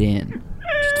to fit in.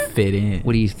 Just fit in.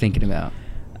 What are you thinking about?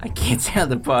 I can't say on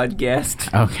the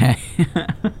podcast. Okay.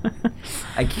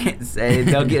 I can't say it.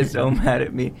 They'll get so mad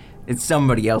at me. It's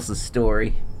somebody else's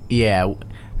story. Yeah.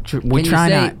 We Can try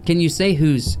you say, not. Can you say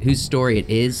whose story it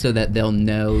is so that they'll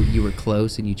know you were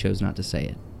close and you chose not to say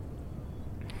it?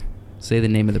 Say the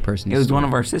name of the person. It was one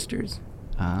of our sisters.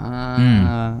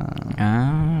 Ah.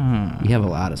 Ah. You have a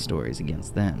lot of stories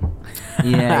against them.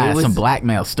 Yeah, it was, Some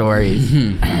blackmail stories.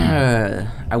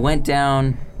 I went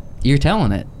down. You're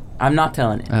telling it. I'm not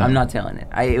telling it. Oh. I'm not telling it.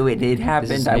 It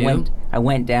happened. is I new?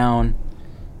 went down.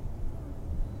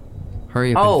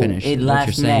 Hurry up Oh, and finish. it What last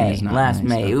you're saying May. is not Last nice.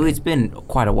 May. Okay. It's been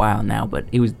quite a while now, but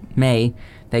it was May.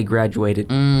 They graduated.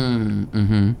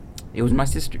 Mm-hmm. It was my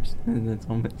sister's. That's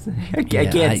all I'm gonna say. I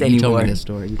Yeah, can't say you told anymore. me this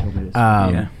story. You told me this.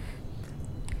 Yeah.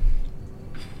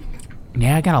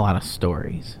 Yeah, I got a lot of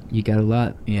stories. You got a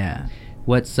lot. Yeah.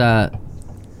 What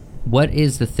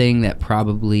is the thing that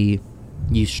probably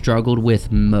you struggled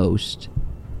with most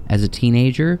as a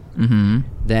teenager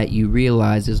that you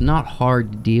realize is not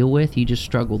hard to deal with? You just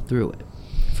struggled through it.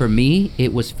 For me,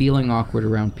 it was feeling awkward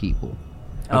around people.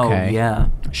 Okay. Oh yeah.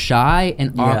 Shy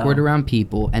and Yeah. awkward around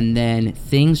people, and then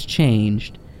things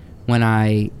changed when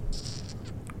I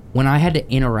had to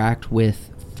interact with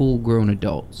full-grown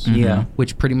adults. Yeah.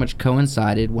 Which pretty much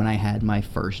coincided when I had my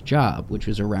first job, which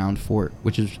was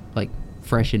which was like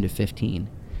fresh into 15.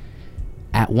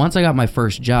 Once I got my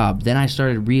first job, then I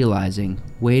started realizing,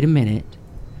 wait a minute,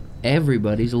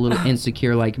 everybody's a little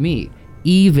insecure like me.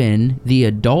 Even the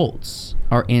adults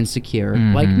are insecure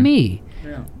like me.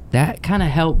 Yeah. That kind of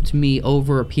helped me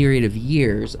over a period of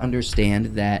years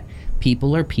understand that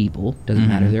people are people, doesn't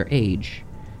matter their age.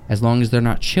 As long as they're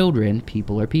not children,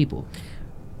 people are people.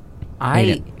 And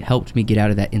it helped me get out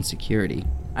of that insecurity.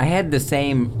 I had the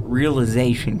same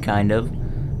realization, kind of,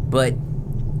 but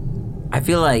I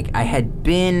feel like I had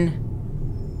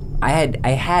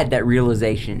that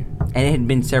realization, and it had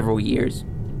been several years.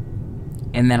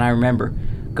 And then I remember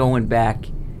going back,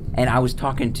 and I was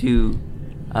talking to,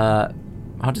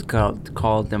 I'll just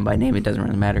call them by name, it doesn't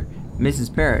really matter,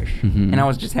 Mrs. Parrish. And I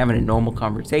was just having a normal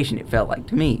conversation, it felt like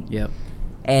to me. Yep.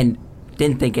 And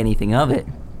didn't think anything of it.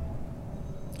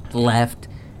 Left,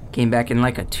 came back, and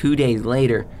like 2 days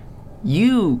later,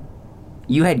 you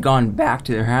had gone back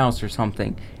to their house or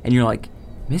something, and you're like,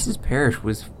 Mrs. Parrish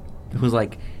was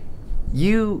like,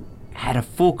 you had a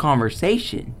full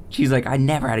conversation. She's like, I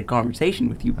never had a conversation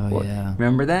with you before. yeah.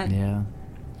 Remember that? Yeah,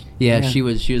 Yeah. she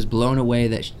was blown away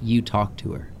that you talked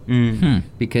to her.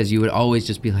 Because you would always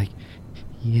just be like,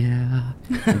 yeah,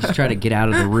 and just try to get out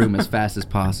of the room as fast as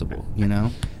possible, you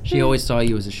know? She always saw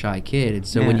you as a shy kid, and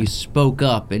so when Yeah. you spoke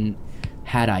up and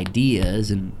had ideas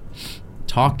and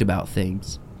talked about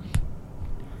things,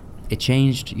 it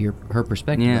changed her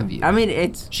perspective of you. I mean,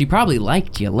 it's... She probably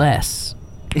liked you less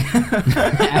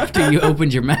after you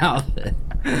opened your mouth.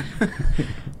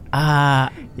 Yeah.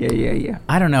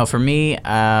 I don't know. For me,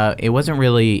 it wasn't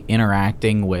really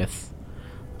interacting with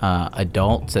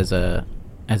adults as a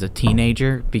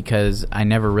teenager because I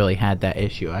never really had that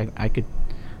issue. I could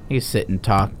sit and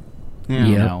talk, you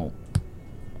Yep. know,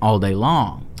 all day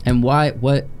long. And why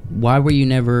were you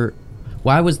never?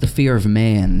 Why was the fear of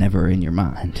man never in your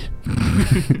mind?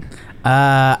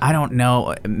 I don't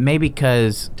know. Maybe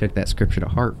because Took that scripture to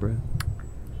heart, bro.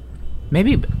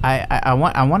 maybe I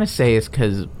want to say it's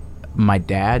because my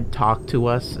dad talked to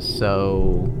us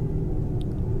so,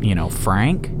 you know,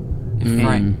 frank.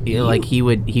 Frank. And, like he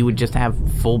would just have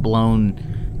full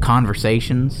blown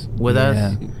conversations with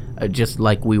us, just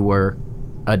like we were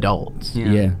adults.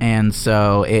 Yeah. And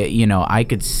so I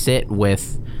could sit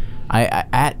with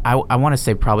I want to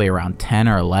say probably around 10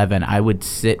 or 11 I would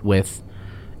sit with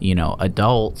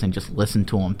adults and just listen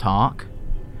to them talk,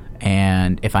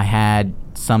 and if I had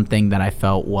something that I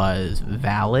felt was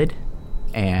valid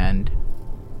and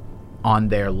on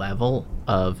their level,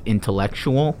 of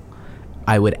intellectual,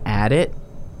 I would add it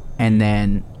and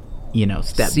then,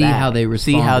 step See back. how they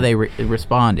See how they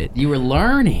responded. You were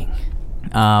learning.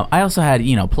 I also had,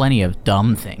 plenty of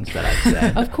dumb things that I've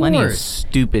said. Of Plenty of course.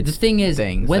 stupid The thing is,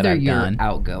 things whether that I've you're done.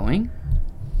 outgoing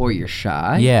or you're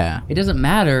shy, Yeah. it doesn't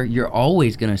matter. You're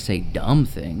always going to say dumb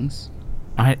things.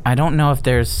 I don't know if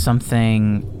there's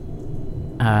something.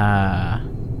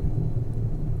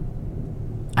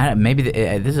 Maybe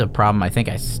this is a problem I think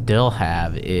I still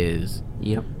have is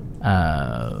Yep.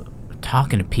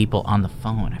 talking to people on the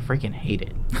phone. I freaking hate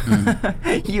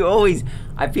it. You always.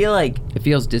 I feel like It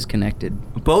feels disconnected.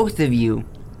 both of you.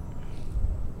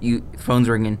 Phone's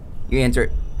ringing. You answer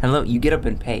it. Hello. You get up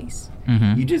and pace.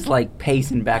 Mhm. You just like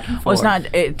pacing back and forth. Well, it's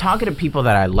not talking to people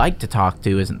that I like to talk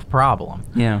to isn't the problem.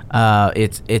 Yeah.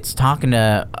 It's talking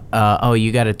to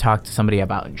you got to talk to somebody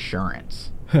about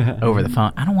insurance over the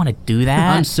phone. I don't want to do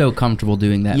that. I'm so comfortable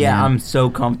doing that. Yeah, man. I'm so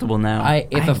comfortable now.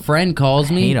 If a friend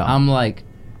calls me, hate 'em. I'm like,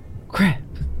 crap.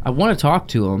 I want to talk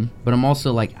to them, but I'm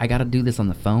also like, I got to do this on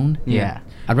the phone. Yeah.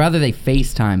 I'd rather they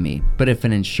FaceTime me. But if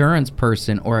an insurance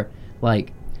person or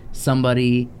like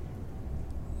somebody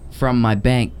from my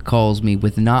bank calls me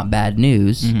with not bad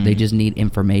news, they just need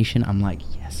information, I'm like,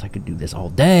 yes, I could do this all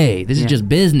day. This is just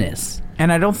business.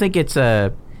 And I don't think it's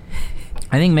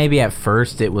I think maybe at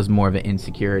first it was more of an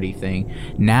insecurity thing.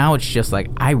 Now it's just like,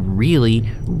 I really,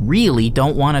 really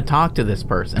don't want to talk to this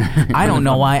person. I don't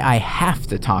know why I have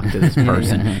to talk to this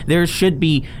person. There should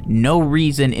be no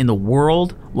reason in the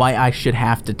world why I should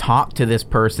have to talk to this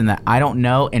person that I don't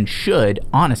know and should,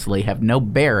 honestly, have no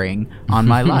bearing on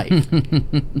my life.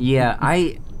 Yeah,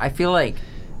 I feel like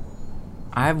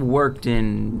I've worked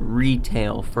in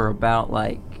retail for about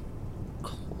like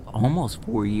almost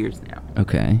 4 years now.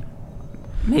 Okay.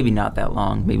 Maybe not that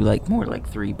long, maybe like more like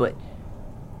 3, but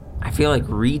I feel like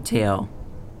retail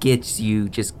gets you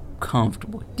just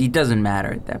comfortable. It doesn't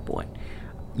matter at that point.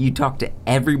 You talk to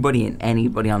everybody and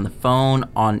anybody on the phone,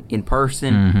 in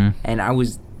person, and I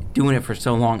was doing it for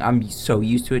so long. I'm so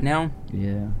used to it now.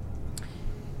 Yeah.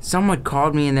 Someone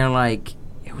called me and they're like,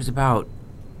 it was about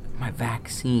my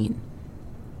vaccine.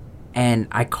 And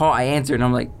I answered and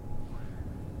I'm like,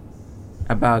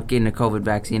 about getting a COVID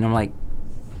vaccine. I'm like,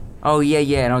 oh, yeah.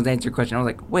 And I was answering a question. I was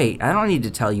like, wait, I don't need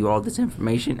to tell you all this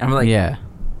information. I'm like, Yeah.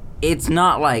 it's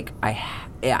not like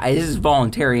this is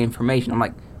voluntary information. I'm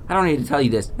like, I don't need to tell you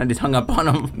this. I just hung up on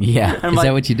him. Yeah. I'm Is like,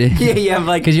 that what you did? Yeah. I'm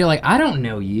like, Because you're like, I don't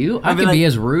know you. I I'd be can be like-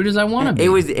 as rude as I want to be.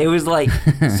 it was like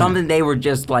something they were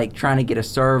just like trying to get a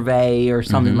survey or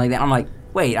something like that. I'm like,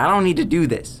 wait, I don't need to do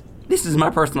this. This is my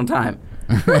personal time.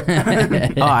 Oh,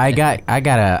 I got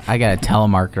a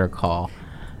telemarketer call.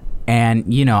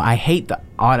 And I hate the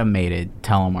automated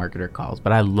telemarketer calls,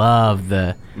 but I love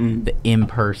the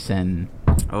in-person.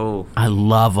 Oh. I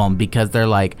love them because they're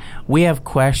like, we have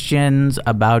questions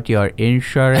about your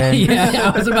insurance.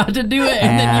 Yeah, I was about to do it,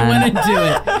 and then you went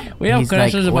into it. We have He's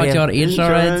questions like, about "We your have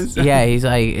insurance. Yeah, he's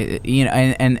like,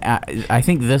 and I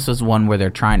think this was one where they're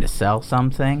trying to sell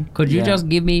something. Could you Yeah. just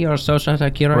give me your social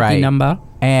security Right. number?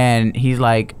 And he's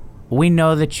like, we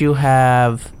know that you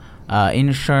have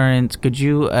insurance. Could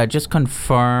you just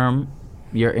confirm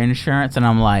your insurance? And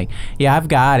I'm like, yeah, I've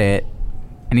got it.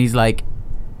 And he's like,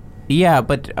 yeah,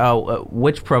 but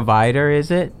which provider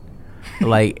is it?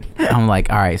 Like, I'm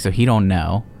like, all right, so he don't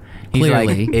know. He's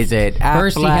Clearly. like, is it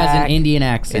First, he has an Aflac? Indian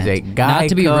accent. Is it Not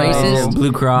to be Geico? racist,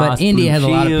 Blue Cross, but India Blue has a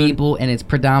lot of Shield. people, and it's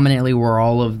predominantly where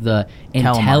all of the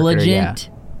Telemarketer, intelligent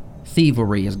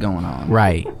thievery is going on.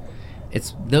 Right.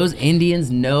 It's those Indians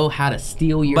know how to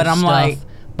steal your But I'm stuff like-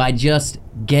 by just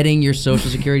getting your social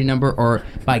security number or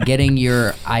by getting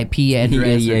your IP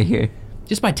address. Yeah.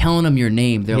 Just by telling them your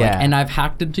name. They're like, Yeah. and I've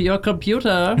hacked into your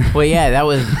computer. Well, yeah, that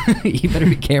was. You better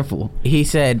be careful. He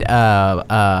said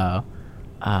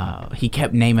he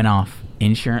kept naming off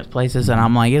insurance places, and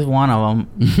I'm like, it's one of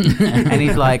them. And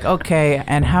he's like, okay,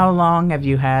 and how long have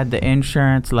you had the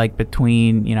insurance, like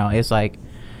between, it's like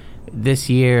this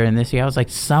year and this year? I was like,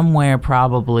 somewhere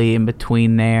probably in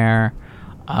between there.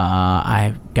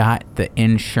 I've got the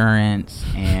insurance,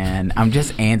 and I'm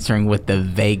just answering with the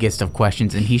vaguest of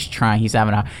questions, and he's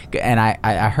having and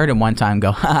I heard him one time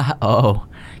go, oh,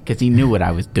 because he knew what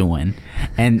I was doing,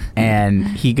 and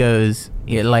he goes,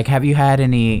 like, have you had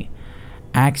any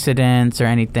accidents or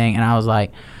anything? And I was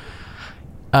like,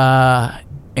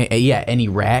 yeah, any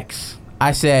wrecks?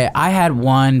 I said I had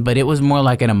one, but it was more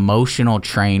like an emotional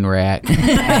train wreck.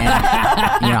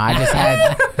 And,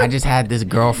 I just had this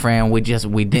girlfriend. We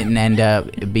didn't end up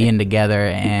being together,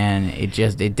 and it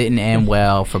didn't end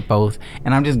well for both.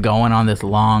 And I'm just going on this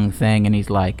long thing, and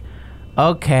he's like,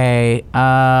 okay,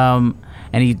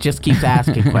 And he just keeps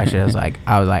asking questions.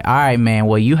 I was like, all right, man,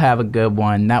 well, you have a good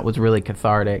one. That was really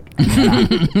cathartic. And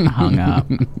then I hung up.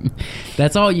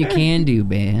 That's all you can do,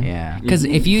 man. Yeah. Because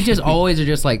if you just always are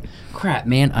just like, crap,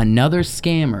 man, another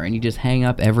scammer, and you just hang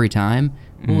up every time,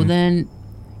 well, then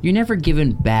you're never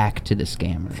giving back to the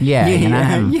scammer. Yeah.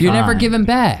 You're never giving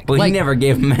back. Well, he never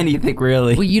gave him anything,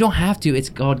 really. Well, you don't have to. It's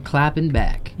called clapping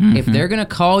back. If they're going to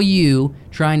call you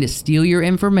trying to steal your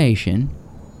information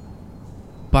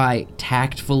by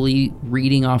tactfully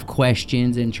reading off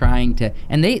questions and trying to...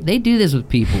 And they do this with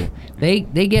people. They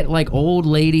get like old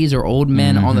ladies or old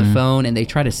men on the phone, and they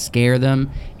try to scare them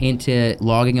into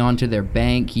logging onto their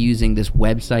bank using this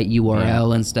website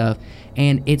URL and stuff.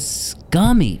 And it's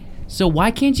scummy. So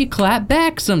why can't you clap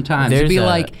back sometimes? There's Be a-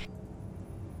 like...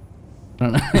 I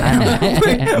don't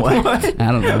know. What?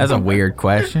 I don't know. That's a weird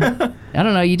question. I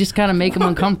don't know. You just kind of make them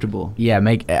uncomfortable. Yeah,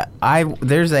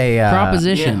 there's a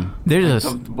Proposition. there's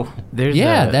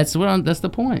That's the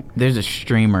point. there's a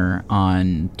streamer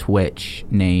on Twitch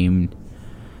named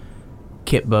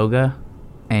Kit Boga,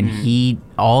 and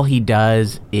all he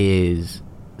does is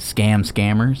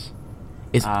scammers.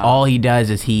 All he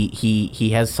does is he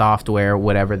has software,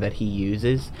 whatever, that he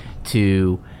uses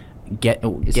to get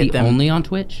Is he them. only on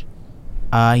Twitch?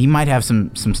 He might have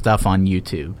some stuff on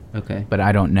YouTube. Okay. But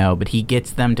I don't know. But he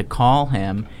gets them to call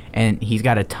him, and he's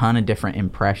got a ton of different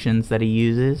impressions that he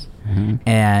uses,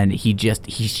 and he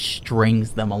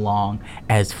strings them along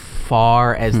as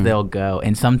far as they'll go.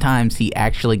 And sometimes he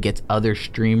actually gets other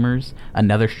streamers,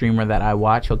 another streamer that I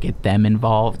watch, he'll get them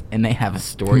involved, and they have a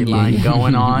storyline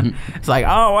going on. It's like,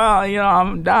 oh well,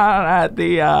 I'm down at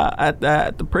the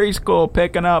preschool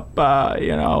picking up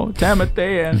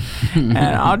Timothy, and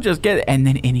I'll just get it. And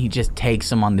he just takes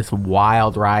them on this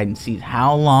wild ride and sees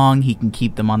how long he can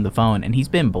keep them on the phone. And he's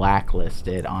been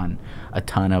blacklisted on a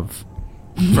ton of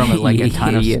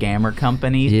scammer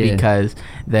companies because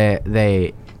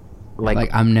they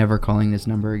like I'm never calling this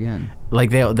number again.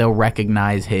 like they'll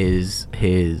recognize his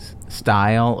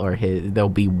style, or they'll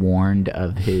be warned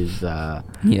of his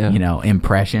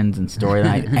impressions and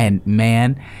storyline. And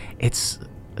man,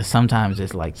 sometimes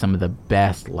it's like some of the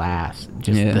best laughs,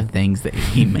 just the things that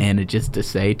he manages to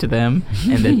say to them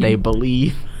and that they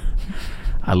believe.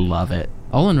 I love it.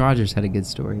 Olin Rogers had a good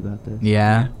story about this.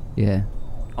 Yeah.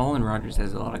 Olin Rogers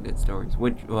has a lot of good stories.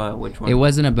 Which one? It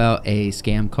wasn't about a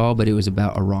scam call, but it was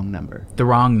about a wrong number. The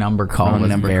wrong number call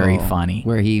was very funny.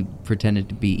 Where he pretended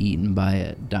to be eaten by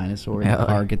a dinosaur in the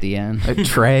park at the end.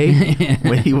 Trey?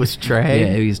 When he was Trey?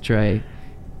 Yeah, he was Trey.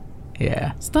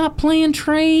 Yeah. Stop playing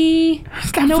Trey.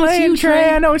 Stop playing Trey.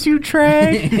 I know it's you,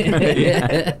 Trey.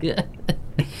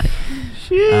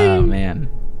 Oh, man.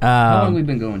 How long have we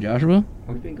been going, Joshua?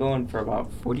 We've been going for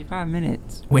about 45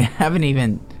 minutes. We haven't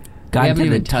even Got to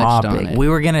the touched on topic. it. We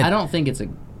were gonna. I don't think it's a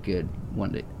good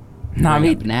one to No, I bring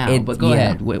mean up now, but go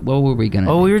ahead. What were we going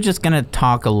to Oh, we were just gonna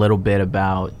talk a little bit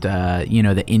about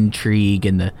the intrigue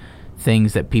and the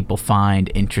things that people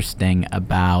find interesting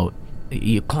about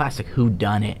classic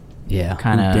whodunit. Yeah.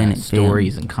 Kind of Whodunit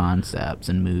stories film. and concepts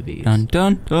and movies. Dun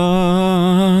dun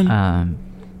dun.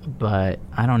 But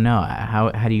I don't know. How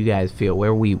do you guys feel?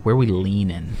 Where we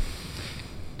leaning?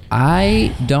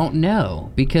 I don't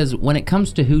know, because when it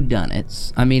comes to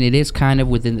whodunits, I mean, it is kind of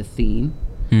within the theme.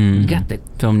 You got the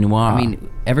film noir. I mean,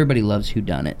 everybody loves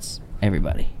whodunits.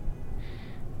 Everybody,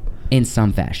 in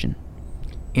some fashion.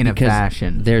 In a Because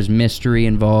fashion. There's mystery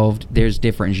involved. There's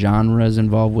different genres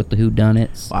involved with the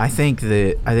whodunits. Well, I think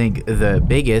the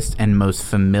biggest and most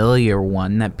familiar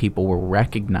one that people will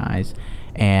recognize,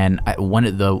 and one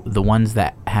of the ones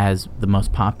that has the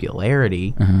most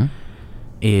popularity,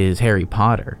 is Harry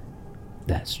Potter.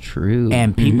 That's true.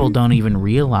 And people don't even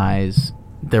realize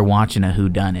they're watching a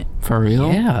whodunit. For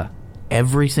real? Yeah.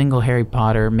 Every single Harry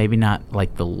Potter, maybe not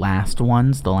like the last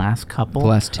ones, the last couple. The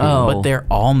last two. Oh. But they're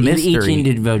all mystery. Each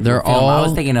individual They're film. I all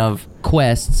was thinking of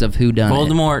Quests of whodunit.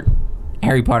 Voldemort,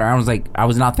 Harry Potter. I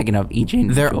was not thinking of each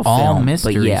individual They're all film,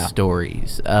 mystery but yeah.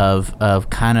 stories of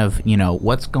kind of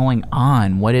what's going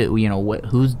on,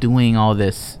 who's doing all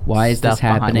this, Why is this stuff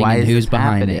behind- happening, why and is who's this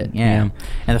behind happening? it? Yeah. Yeah.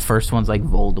 And the first one's like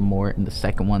Voldemort, and the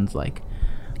second one's like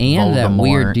And that Voldemort.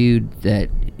 weird dude that,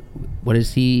 what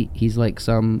is he? He's like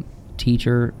some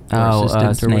teacher or assistant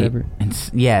or Snape. whatever.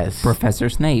 And yes, Professor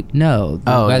Snape. No, the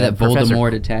guy that Professor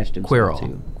Voldemort attached himself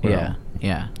Quirrell. to.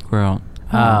 Yeah. Quirrell.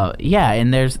 Yeah,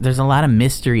 and there's a lot of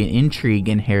mystery and intrigue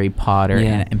in Harry Potter,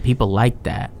 Yeah. and people like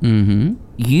that. Mm-hmm.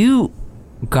 You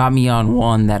got me on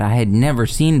one that I had never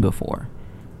seen before.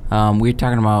 We were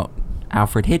talking about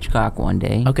Alfred Hitchcock one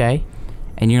day, Okay.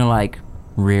 and you're like,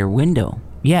 Rear Window.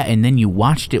 Yeah, and then you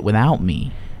watched it without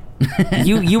me.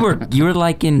 you were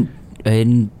like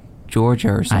in Georgia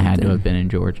or I something. had to have been in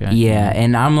Georgia. Yeah,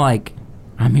 and I'm like,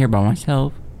 I'm here by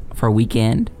myself for a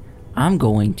weekend. I'm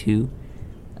going to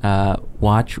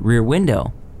watch Rear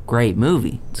Window. Great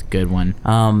movie. It's a good one.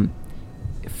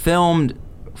 Filmed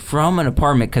from an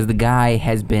apartment because the guy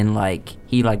has been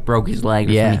he broke his leg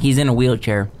or something. He's in a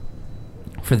wheelchair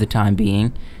for the time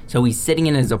being. So he's sitting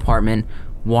in his apartment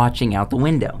watching out the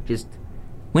window. Just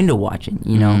window watching,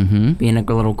 being a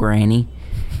little granny.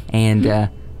 And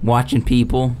watching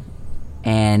people.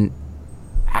 And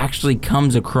actually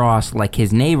comes across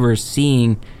his neighbors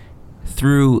seeing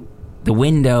through the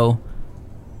window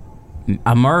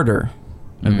a murder.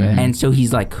 Okay. And so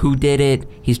he's like, who did it?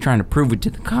 He's trying to prove it to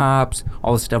the cops,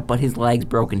 all this stuff, but his leg's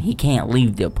broken. He can't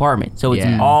leave the apartment. So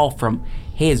it's all from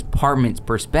his apartment's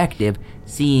perspective,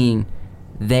 seeing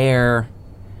their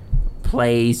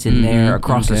place and their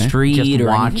across the street. Just or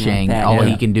watching. like All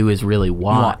he can do is really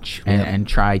watch Yep. and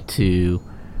try to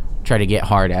get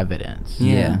hard evidence.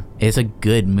 Yeah. It's a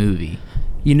good movie.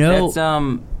 That's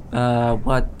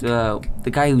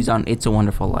the guy who's on It's a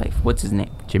Wonderful Life. What's his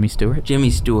name? Jimmy Stewart? Jimmy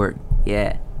Stewart.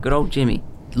 Yeah. Good old Jimmy.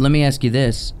 Let me ask you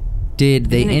this. Did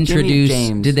they Isn't it Jimmy introduce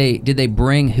James? did they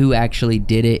bring who actually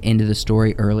did it into the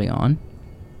story early on?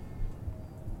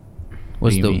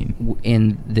 What do you mean?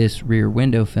 In this Rear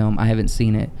Window film, I haven't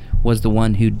seen it. Was the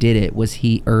one who did it, was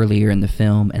he earlier in the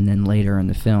film and then later in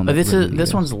the film? But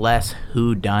this one's less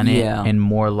who done it and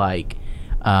more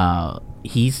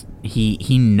he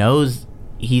knows,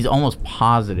 he's almost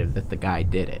positive that the guy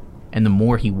did it. And the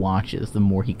more he watches, the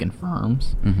more he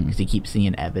confirms because he keeps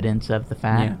seeing evidence of the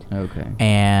fact. Yeah. Okay.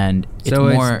 And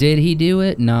it's did he do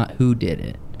it, not who did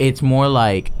it? It's more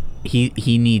like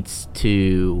he needs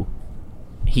to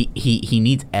he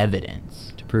needs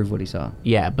evidence to prove what he saw.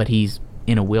 Yeah, but he's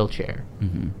in a wheelchair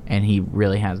and he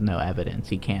really has no evidence.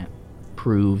 He can't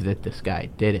prove that this guy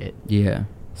did it. Yeah.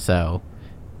 So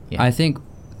I think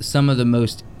some of the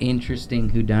most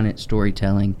interesting whodunit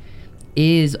storytelling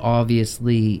is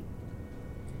obviously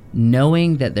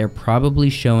knowing that they're probably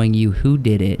showing you who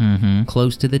did it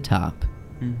close to the top,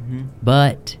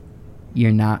 but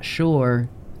you're not sure.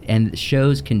 And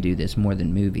shows can do this more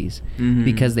than movies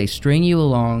because they string you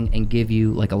along and give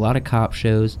you, like a lot of cop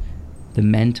shows, The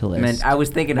Mentalist. I was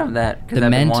thinking of that. The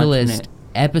Mentalist,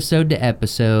 episode to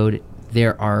episode,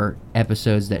 there are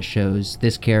episodes that shows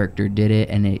this character did it,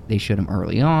 and they showed him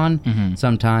early on.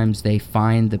 Sometimes they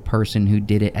find the person who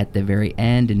did it at the very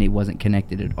end, and it wasn't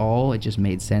connected at all. It just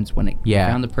made sense when it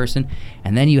found the person.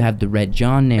 And then you have the Red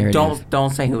John narrative.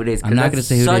 Don't say who it is. I'm not going to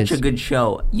say who it is. Such a good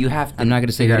show. You have to. I'm not going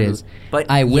to say who it is. But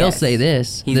I will say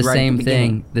this: the same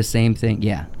thing. The same thing.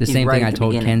 Yeah, the same thing I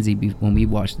told Kenzie when we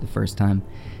watched it the first time.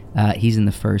 He's in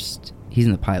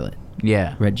the pilot.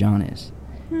 Yeah, Red John is.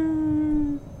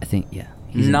 I think, yeah.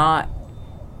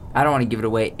 I don't want to give it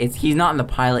away. He's not in the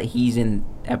pilot. He's in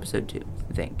episode 2,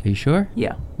 I think. Are you sure?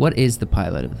 Yeah. What is the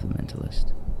pilot of The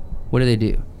Mentalist? What do they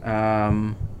do?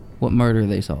 What murder are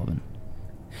they solving?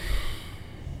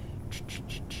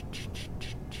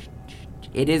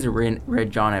 It is a Red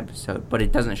John episode, but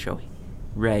it doesn't show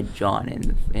Red John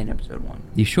in episode 1.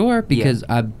 You sure? Because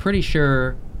I'm pretty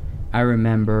sure I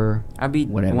remember. I've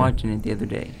been watching it the other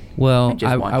day. Well,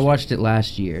 I watched it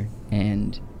last year,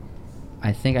 and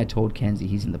I think I told Kenzie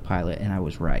he's in the pilot, and I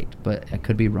was right. But I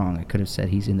could be wrong. I could have said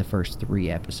he's in the first 3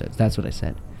 episodes. That's what I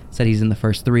said. Said he's in the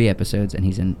first 3 episodes, and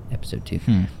he's in episode 2.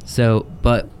 So,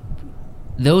 but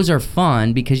those are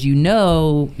fun because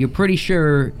you're pretty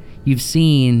sure you've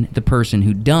seen the person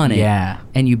who done it. Yeah.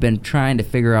 And you've been trying to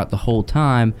figure out the whole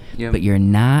time, but you're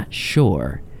not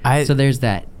sure. So there's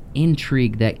that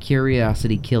intrigue, that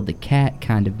curiosity killed the cat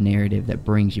kind of narrative that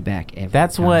brings you back every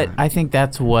time. I think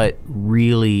that's what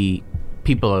really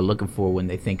people are looking for when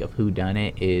they think of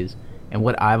whodunit is, and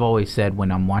what I've always said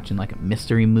when I'm watching like a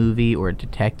mystery movie or a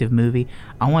detective movie,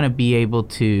 I want to be able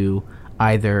to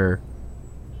either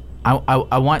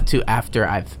I want to, after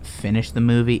I've finished the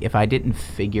movie, if I didn't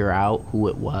figure out who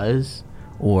it was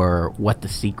or what the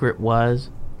secret was,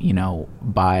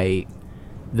 by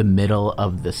the middle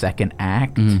of the second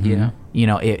act,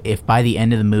 if by the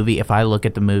end of the movie, if I look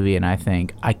at the movie and I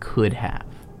think I could have,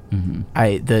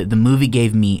 the movie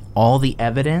gave me all the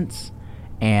evidence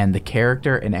and the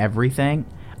character and everything,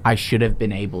 I should have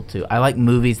been able to. I like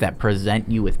movies that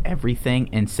present you with everything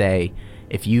and say,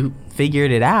 if you figured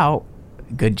it out,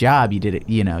 good job, you did it,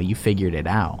 you figured it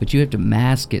out. But you have to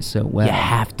mask it so well. You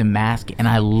have to mask it, and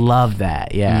I love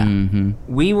that.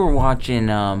 We were watching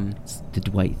it's the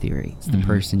Dwight theory. It's the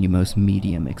person you most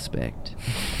medium expect.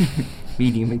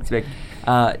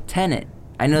 Tenet.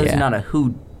 I know it's not a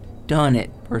who done it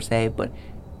per se, but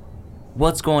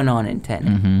what's going on in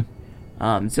Tenet?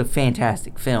 It's a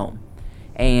fantastic film,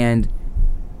 And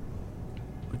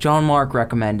John Mark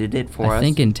recommended it for us. I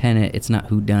think in Tenet, it's not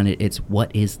whodunit, it's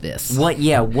what is this? What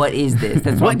is this?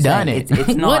 That's what I'm done saying. it?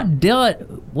 It's not.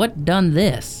 What done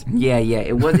this? Yeah,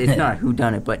 it's not who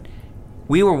done it, but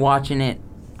we were watching it.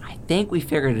 I think we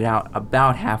figured it out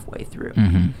about halfway through.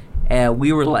 And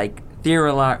we were like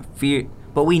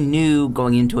but we knew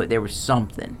going into it there was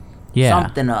something. Yeah.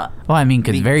 Something up. Well, I mean,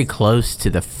 because very close to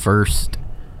the first,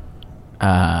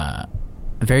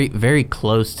 very, very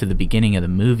close to the beginning of the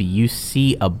movie, you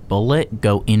see a bullet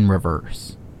go in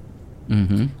reverse.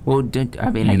 Well,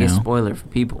 I guess spoiler for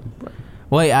people. But.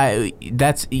 Well,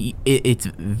 it's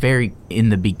very in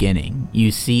the beginning.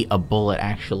 You see a bullet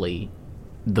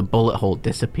the bullet hole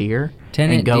disappear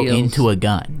and go into a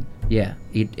gun. Yeah,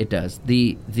 it does.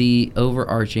 The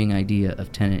overarching idea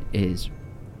of Tenet is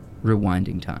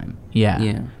rewinding time.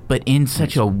 Yeah. But in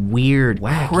such a weird,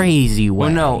 crazy way.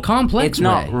 Well, no, complex it's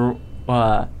not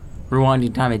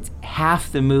rewinding time. It's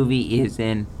half the movie is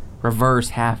in reverse,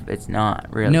 half it's not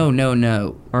really.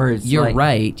 No. Or it's You're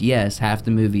right. Yes, half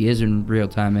the movie is in real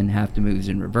time and half the movie is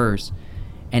in reverse.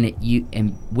 And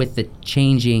with the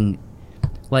changing,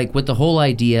 like with the whole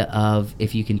idea of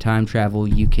if you can time travel,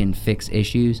 you can fix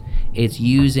issues. It's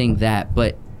using that,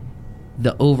 but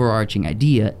the overarching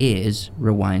idea is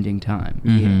rewinding time.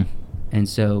 Mm-hmm. And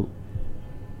so,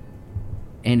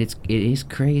 and it is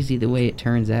crazy the way it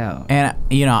turns out. And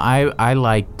I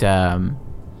liked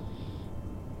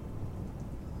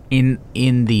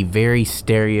in the very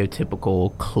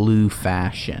stereotypical Clue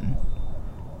fashion.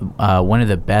 One of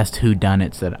the best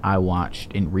whodunits that I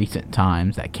watched in recent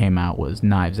times that came out was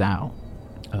Knives Out.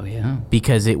 Oh, yeah.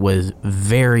 Because it was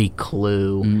very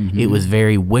Clue. Mm-hmm. It was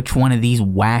very, which one of these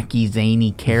wacky,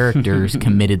 zany characters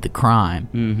committed the crime?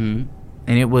 Mm-hmm.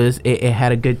 And it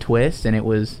had a good twist, and it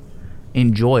was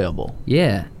enjoyable.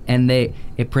 Yeah, and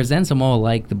it presents them all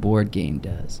like the board game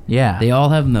does. Yeah. They all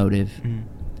have motive.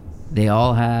 They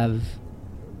all have,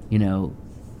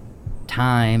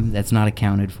 time that's not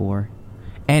accounted for.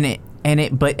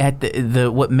 But at the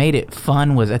what made it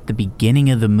fun was at the beginning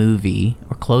of the movie,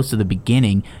 or close to the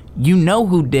beginning, you know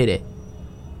who did it.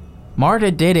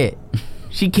 Marta did it.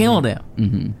 She killed him.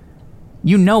 Mm-hmm.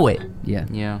 You know it. Yeah.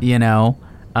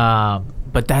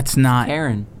 But that's not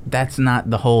Karen. That's not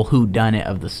the whole whodunit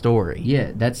of the story.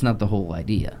 Yeah, that's not the whole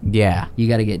idea. Yeah. You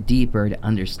got to get deeper to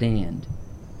understand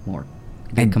more.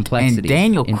 The complexity. And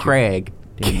Daniel Craig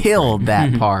killed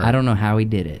that part. I don't know how he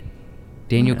did it.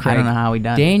 Daniel Craig. I don't know how he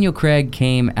done it. Daniel Craig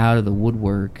came out of the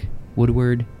woodwork.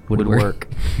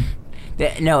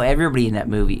 No, everybody in that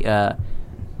movie. I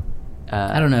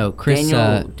don't know.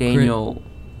 Daniel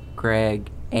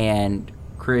Craig and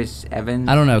Chris Evans.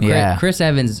 I don't know. Yeah. Chris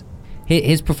Evans,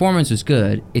 his performance was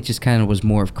good. It just kind of was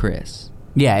more of Chris.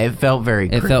 Yeah, it felt very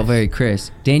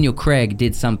Chris. Daniel Craig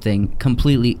did something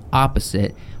completely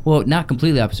opposite. Well, not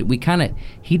completely opposite.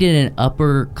 He did an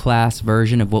upper class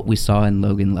version of what we saw in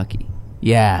Logan Lucky.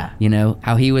 Yeah.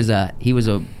 How he was a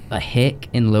hick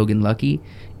in Logan Lucky.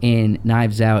 In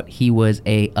Knives Out, he was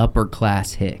a upper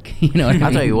class hick. You know what I mean?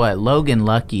 I'll tell you what, Logan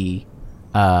Lucky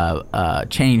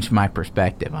changed my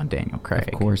perspective on Daniel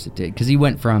Craig. Of course it did, because he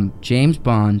went from James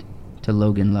Bond to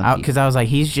Logan Lucky. Because I was like,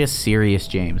 he's just serious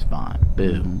James Bond.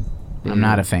 Boo. Mm-hmm. I'm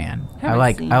not a fan. I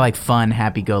like fun,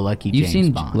 happy-go-lucky James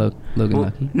Bond. You've seen Logan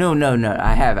Lucky? No.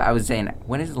 I have. I was saying,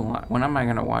 when am I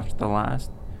going to watch the last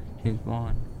James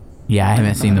Bond? Yeah, I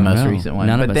haven't seen the most recent one.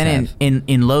 None but of us then have.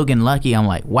 in Logan Lucky, I'm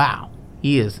like, wow,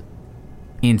 he is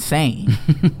insane,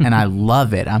 and I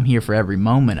love it. I'm here for every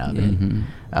moment of it.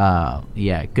 Mm-hmm.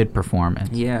 Yeah, good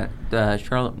performance. Yeah, the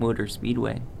Charlotte Motor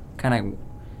Speedway, kind of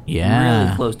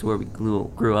really close to where we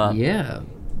grew up. Yeah,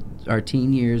 our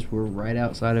teen years were right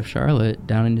outside of Charlotte,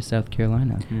 down into South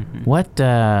Carolina. Mm-hmm.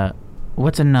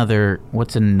 What's another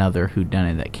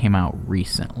whodunit that came out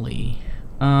recently?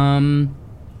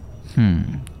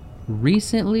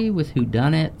 Recently with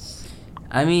whodunits,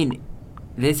 I mean,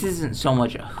 this isn't so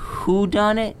much a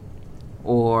whodunit,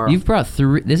 or you've brought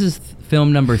three. This is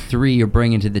film number 3 you're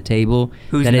bringing to the table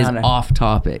that is off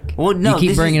topic. Well, no, you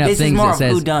keep bringing up things that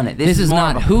says whodunit. This is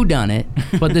not whodunit,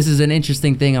 but this is an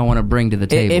interesting thing I want to bring to the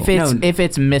table. If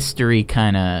it's mystery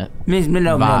kind of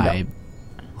vibe.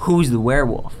 Who's the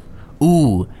werewolf?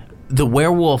 Ooh, the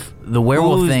werewolf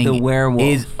thing the werewolf?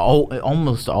 Is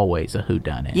almost always a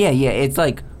whodunit. Yeah, it's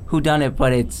like whodunit,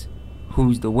 but it's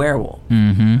who's the werewolf.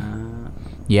 Mm-hmm.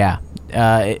 Yeah.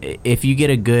 If you get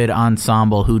a good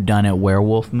ensemble whodunit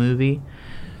werewolf movie,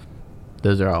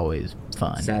 those are always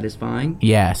fun. Satisfying?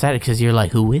 Yeah, because you're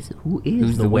like, who's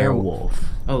the werewolf?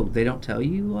 Oh, they don't tell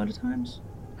you a lot of times?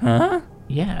 Huh?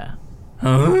 Yeah.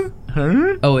 Huh?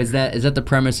 Huh? Oh, is that the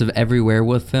premise of every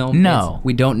werewolf film? No.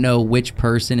 We don't know which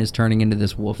person is turning into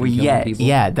this wolf and Well, killing yes. people.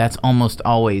 Yeah, that's almost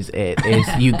always it. Is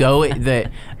you go the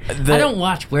I don't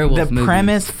watch werewolf the movies.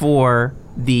 premise for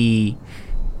the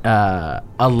a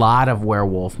lot of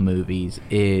werewolf movies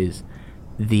is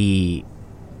the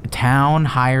town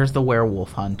hires the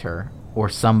werewolf hunter or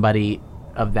somebody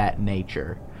of that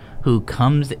nature who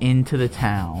comes into the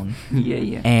town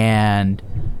Yeah. and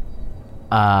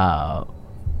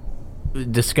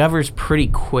discovers pretty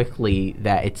quickly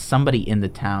that it's somebody in the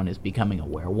town is becoming a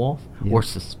werewolf or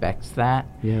suspects that.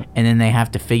 Yeah. And then they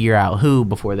have to figure out who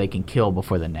before they can kill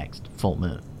before the next full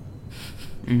moon.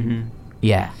 Mm-hmm.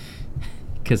 Yeah.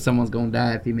 Because someone's going to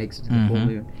die if he makes it to the full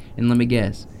moon. And let me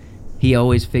guess, he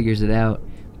always figures it out,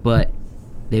 but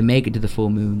they make it to the full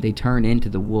moon, they turn into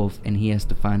the wolf, and he has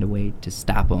to find a way to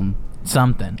stop them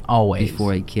Something. Always.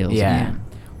 before he kills Yeah. them.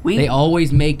 They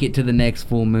always make it to the next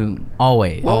full moon.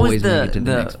 Always. What always was make it to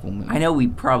the next full moon. I know we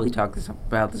probably talked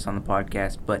about this on the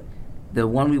podcast, but the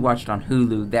one we watched on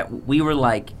Hulu that we were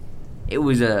like, it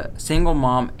was a single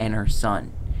mom and her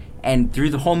son, and through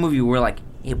the whole movie we're like,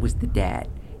 it was the dad.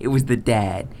 It was the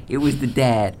dad. It was the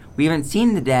dad. We haven't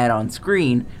seen the dad on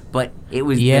screen, but it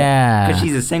was because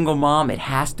she's a single mom. It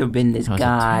has to have been this That was a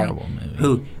guy terrible movie.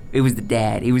 who. It was the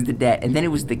dad. It was the dad, and then it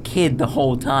was the kid the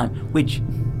whole time, which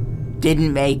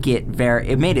didn't make it very.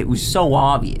 It made it was so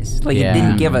obvious. Like Yeah. it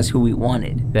didn't give us who we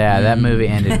wanted. Yeah, that movie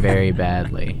ended very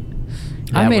badly.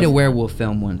 I That made a was- werewolf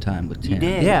film one time with Tim. You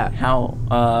did. Yeah. How?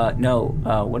 No.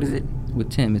 What is it? With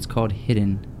Tim, it's called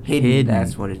Hidden. Hidden.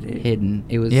 That's what it is. Hidden.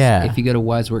 It was. Yeah. If you go to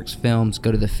Wiseworks Films,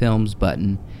 go to the Films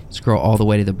button, scroll all the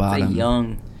way to the It's bottom.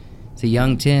 a It's a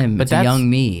young Tim. But It's a that's- young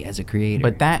me as a creator.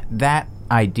 But that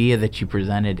idea that you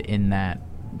presented in that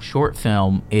short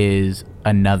film is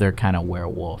another kind of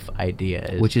werewolf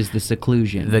idea. which is the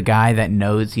seclusion. the guy that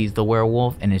knows he's the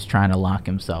werewolf and is trying to lock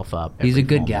himself up. He's every a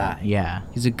good full guy. moon. Yeah.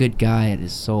 He's a good guy at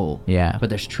his soul. Yeah. But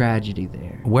there's tragedy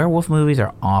there. Werewolf movies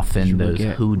are often those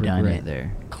Regret whodunit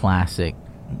there. classic,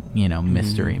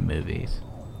 mystery movies.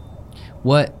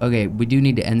 Okay, we do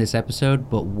need to end this episode,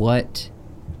 but what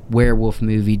werewolf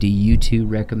movie do you two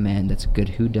recommend that's a good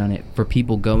whodunit for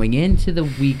people going into the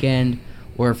weekend,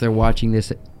 or if they're watching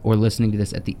this or listening to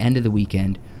this at the end of the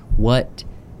weekend? What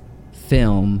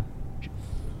film,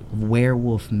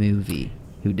 werewolf movie,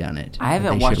 whodunit? I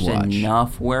haven't that they should watched watch?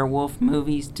 enough werewolf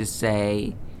movies to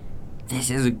say this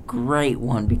is a great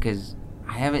one because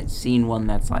I haven't seen one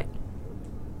that's like,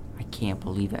 I can't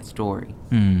believe that story.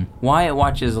 Hmm. Wyatt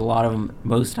watches a lot of them.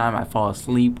 Most time I fall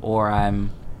asleep or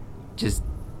I'm just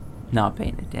not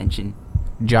paying attention.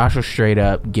 Josh will straight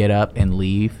up get up and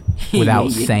leave without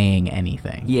Yeah. saying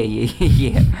anything.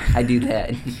 Yeah. I do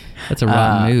that. That's a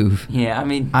rotten move. Yeah, I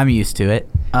mean, I'm used to it.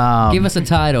 Give us a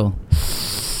title.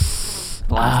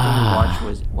 the last one we watched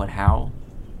was What Howl?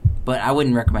 But I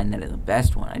wouldn't recommend that as the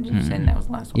best one. I just said that was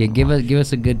the last one. Yeah, we give watched.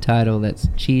 us a good title that's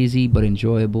cheesy but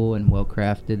enjoyable and well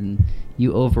crafted, and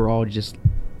you overall just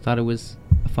thought it was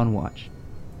a fun watch.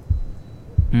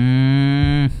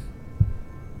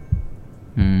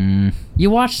 You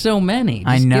watched so many.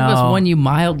 I Just give us know. one you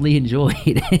mildly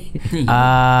enjoyed.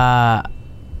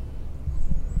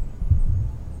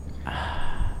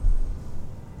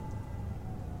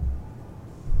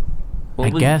 What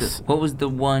I was guess- what was the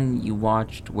one you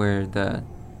watched where the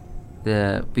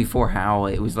before Howl?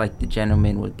 It was like the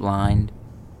gentleman was blind.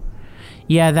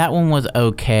 Yeah, that one was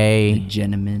okay.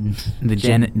 Gentleman. I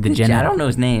don't know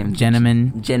his name.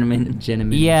 Gentleman.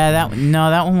 Gentleman. Yeah,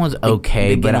 that one was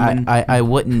okay, the but gentleman. I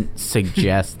wouldn't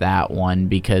suggest that one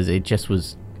because it just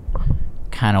was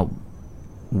kind of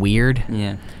weird.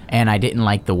 Yeah. And I didn't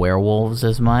like the werewolves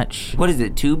as much. What is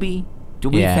it? Tubi?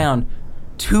 We Yeah. found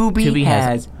Tubi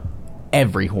has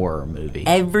every horror movie.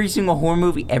 every single horror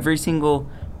movie, every single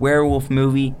werewolf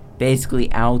movie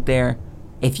basically out there.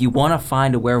 If you want to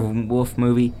find a werewolf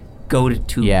movie, go to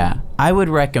Tubi. Yeah, I would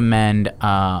recommend.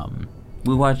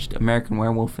 We watched American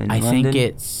Werewolf in I London. think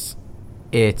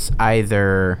it's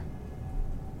either.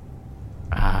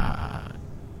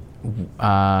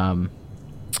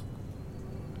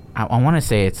 I want to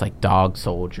say it's like Dog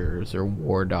Soldiers or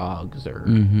War Dogs or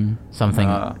something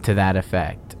to that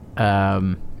effect. Let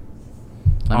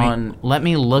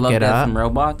me look Love, it Death, up. and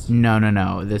Robots.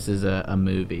 No. This is a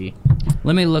movie.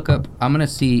 Let me look up. I'm going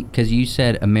to see, because you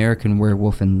said American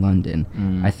Werewolf in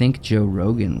London. I think Joe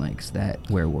Rogan likes that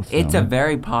werewolf film. It's a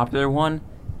very popular one.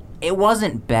 It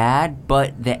wasn't bad,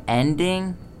 but the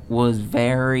ending was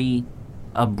very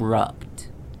abrupt.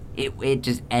 It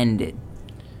just ended.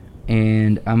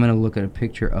 And I'm going to look at a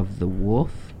picture of the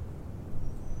wolf,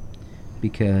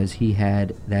 because he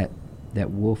had that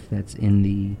wolf that's in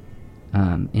the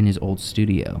in his old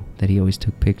studio that he always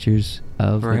took pictures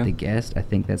of with the guest. I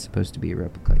think that's supposed to be a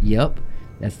replica. Yep,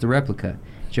 that's the replica.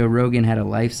 Joe Rogan had a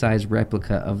life-size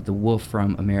replica of the wolf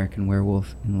from American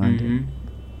Werewolf in London.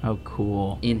 Oh,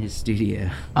 cool. In his studio.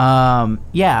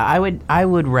 Yeah, I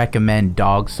would recommend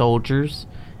Dog Soldiers.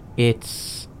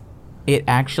 It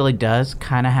actually does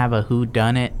kind of have a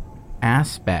whodunit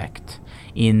aspect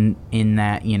in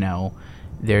that, you know,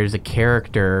 there's a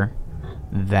character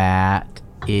that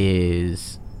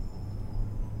is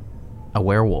a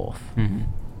werewolf.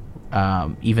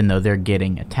 Even though they're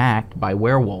getting attacked by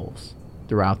werewolves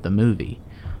throughout the movie.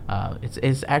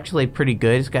 It's actually pretty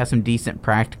good. It's got some decent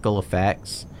practical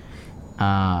effects.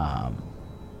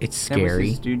 It's scary. That was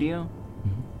his studio?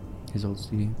 His old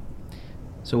studio.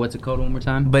 So what's it called one more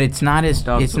time? But it's not as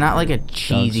Dog it's not Soldier. like a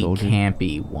cheesy Soldier.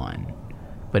 campy one.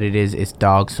 But it's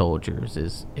Dog Soldiers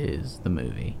is the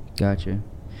movie. Gotcha.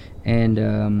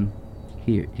 And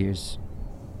here's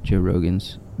Joe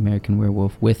Rogan's American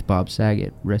Werewolf with Bob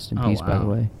Saget. Rest in Oh, peace, by the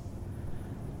wow. way.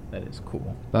 That is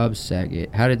cool. Bob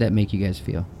Saget. How did that make you guys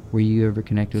feel? Were you ever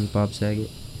connected with Bob Saget?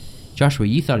 Joshua,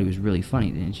 you thought he was really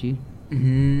funny, didn't you?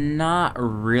 Not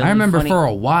really. I remember funny. for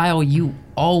a while you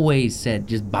always said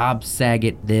just Bob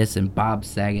Saget this and Bob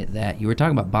Saget that. You were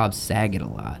talking about Bob Saget a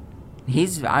lot.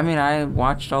 I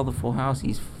watched all the Full House.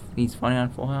 He's funny on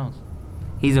Full House.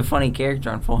 He's a funny character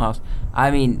on Full House.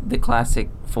 I mean, the classic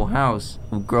Full House.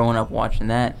 Growing up watching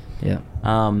that. Yeah.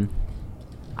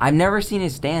 I've never seen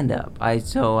his stand-up.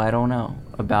 So I don't know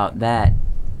about that.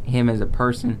 Him as a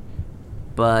person.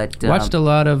 But Watched a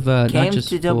lot of came not just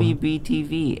to Full-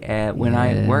 WBTV when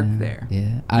I worked there.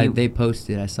 Yeah. They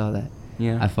posted. I saw that.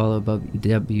 Yeah. I follow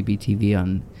WBTV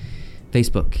on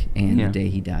Facebook, and Yeah. the day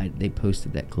he died, they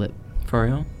posted that clip. For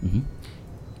real? Mm-hmm.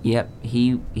 Yep.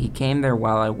 He came there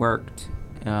while I worked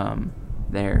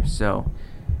there. So.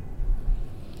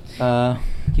 Yeah.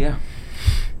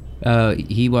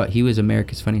 He was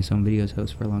America's Funniest Home Videos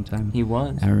host for a long time. He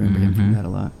was. I remember him from that a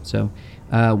lot. So,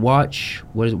 watch,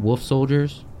 what is it, Wolf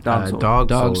Soldiers?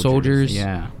 Dog Soldiers.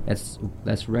 Yeah. That's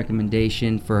a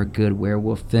recommendation for a good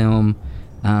werewolf film.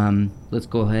 Let's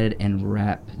go ahead and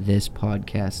wrap this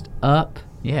podcast up.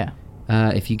 Yeah.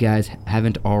 If you guys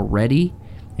haven't already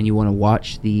and you want to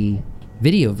watch the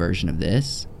video version of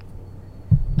this,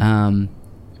 then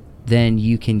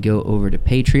you can go over to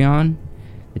Patreon.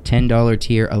 The $10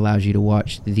 tier allows you to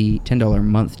watch the $10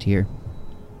 month tier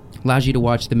allows you to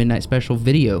watch the Midnight Special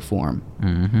video form.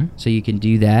 Mm-hmm. So you can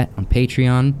do that on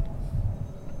Patreon.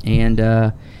 And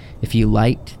if you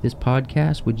liked this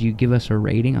podcast, would you give us a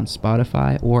rating on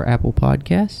Spotify or Apple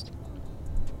Podcast?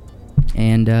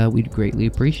 And we'd greatly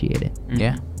appreciate it.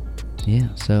 Yeah.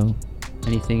 Yeah, so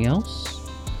anything else?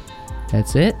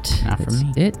 That's it. Not for That's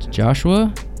me. it.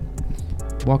 Joshua,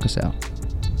 walk us out.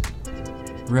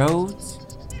 Roads?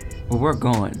 Where we're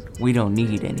going, we don't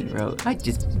need any roads. I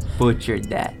just butchered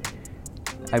that.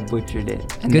 I butchered it.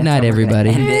 And Good that's night, how we're gonna everybody.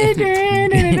 end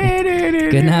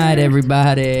it. Good night,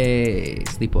 everybody.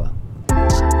 Sleep well.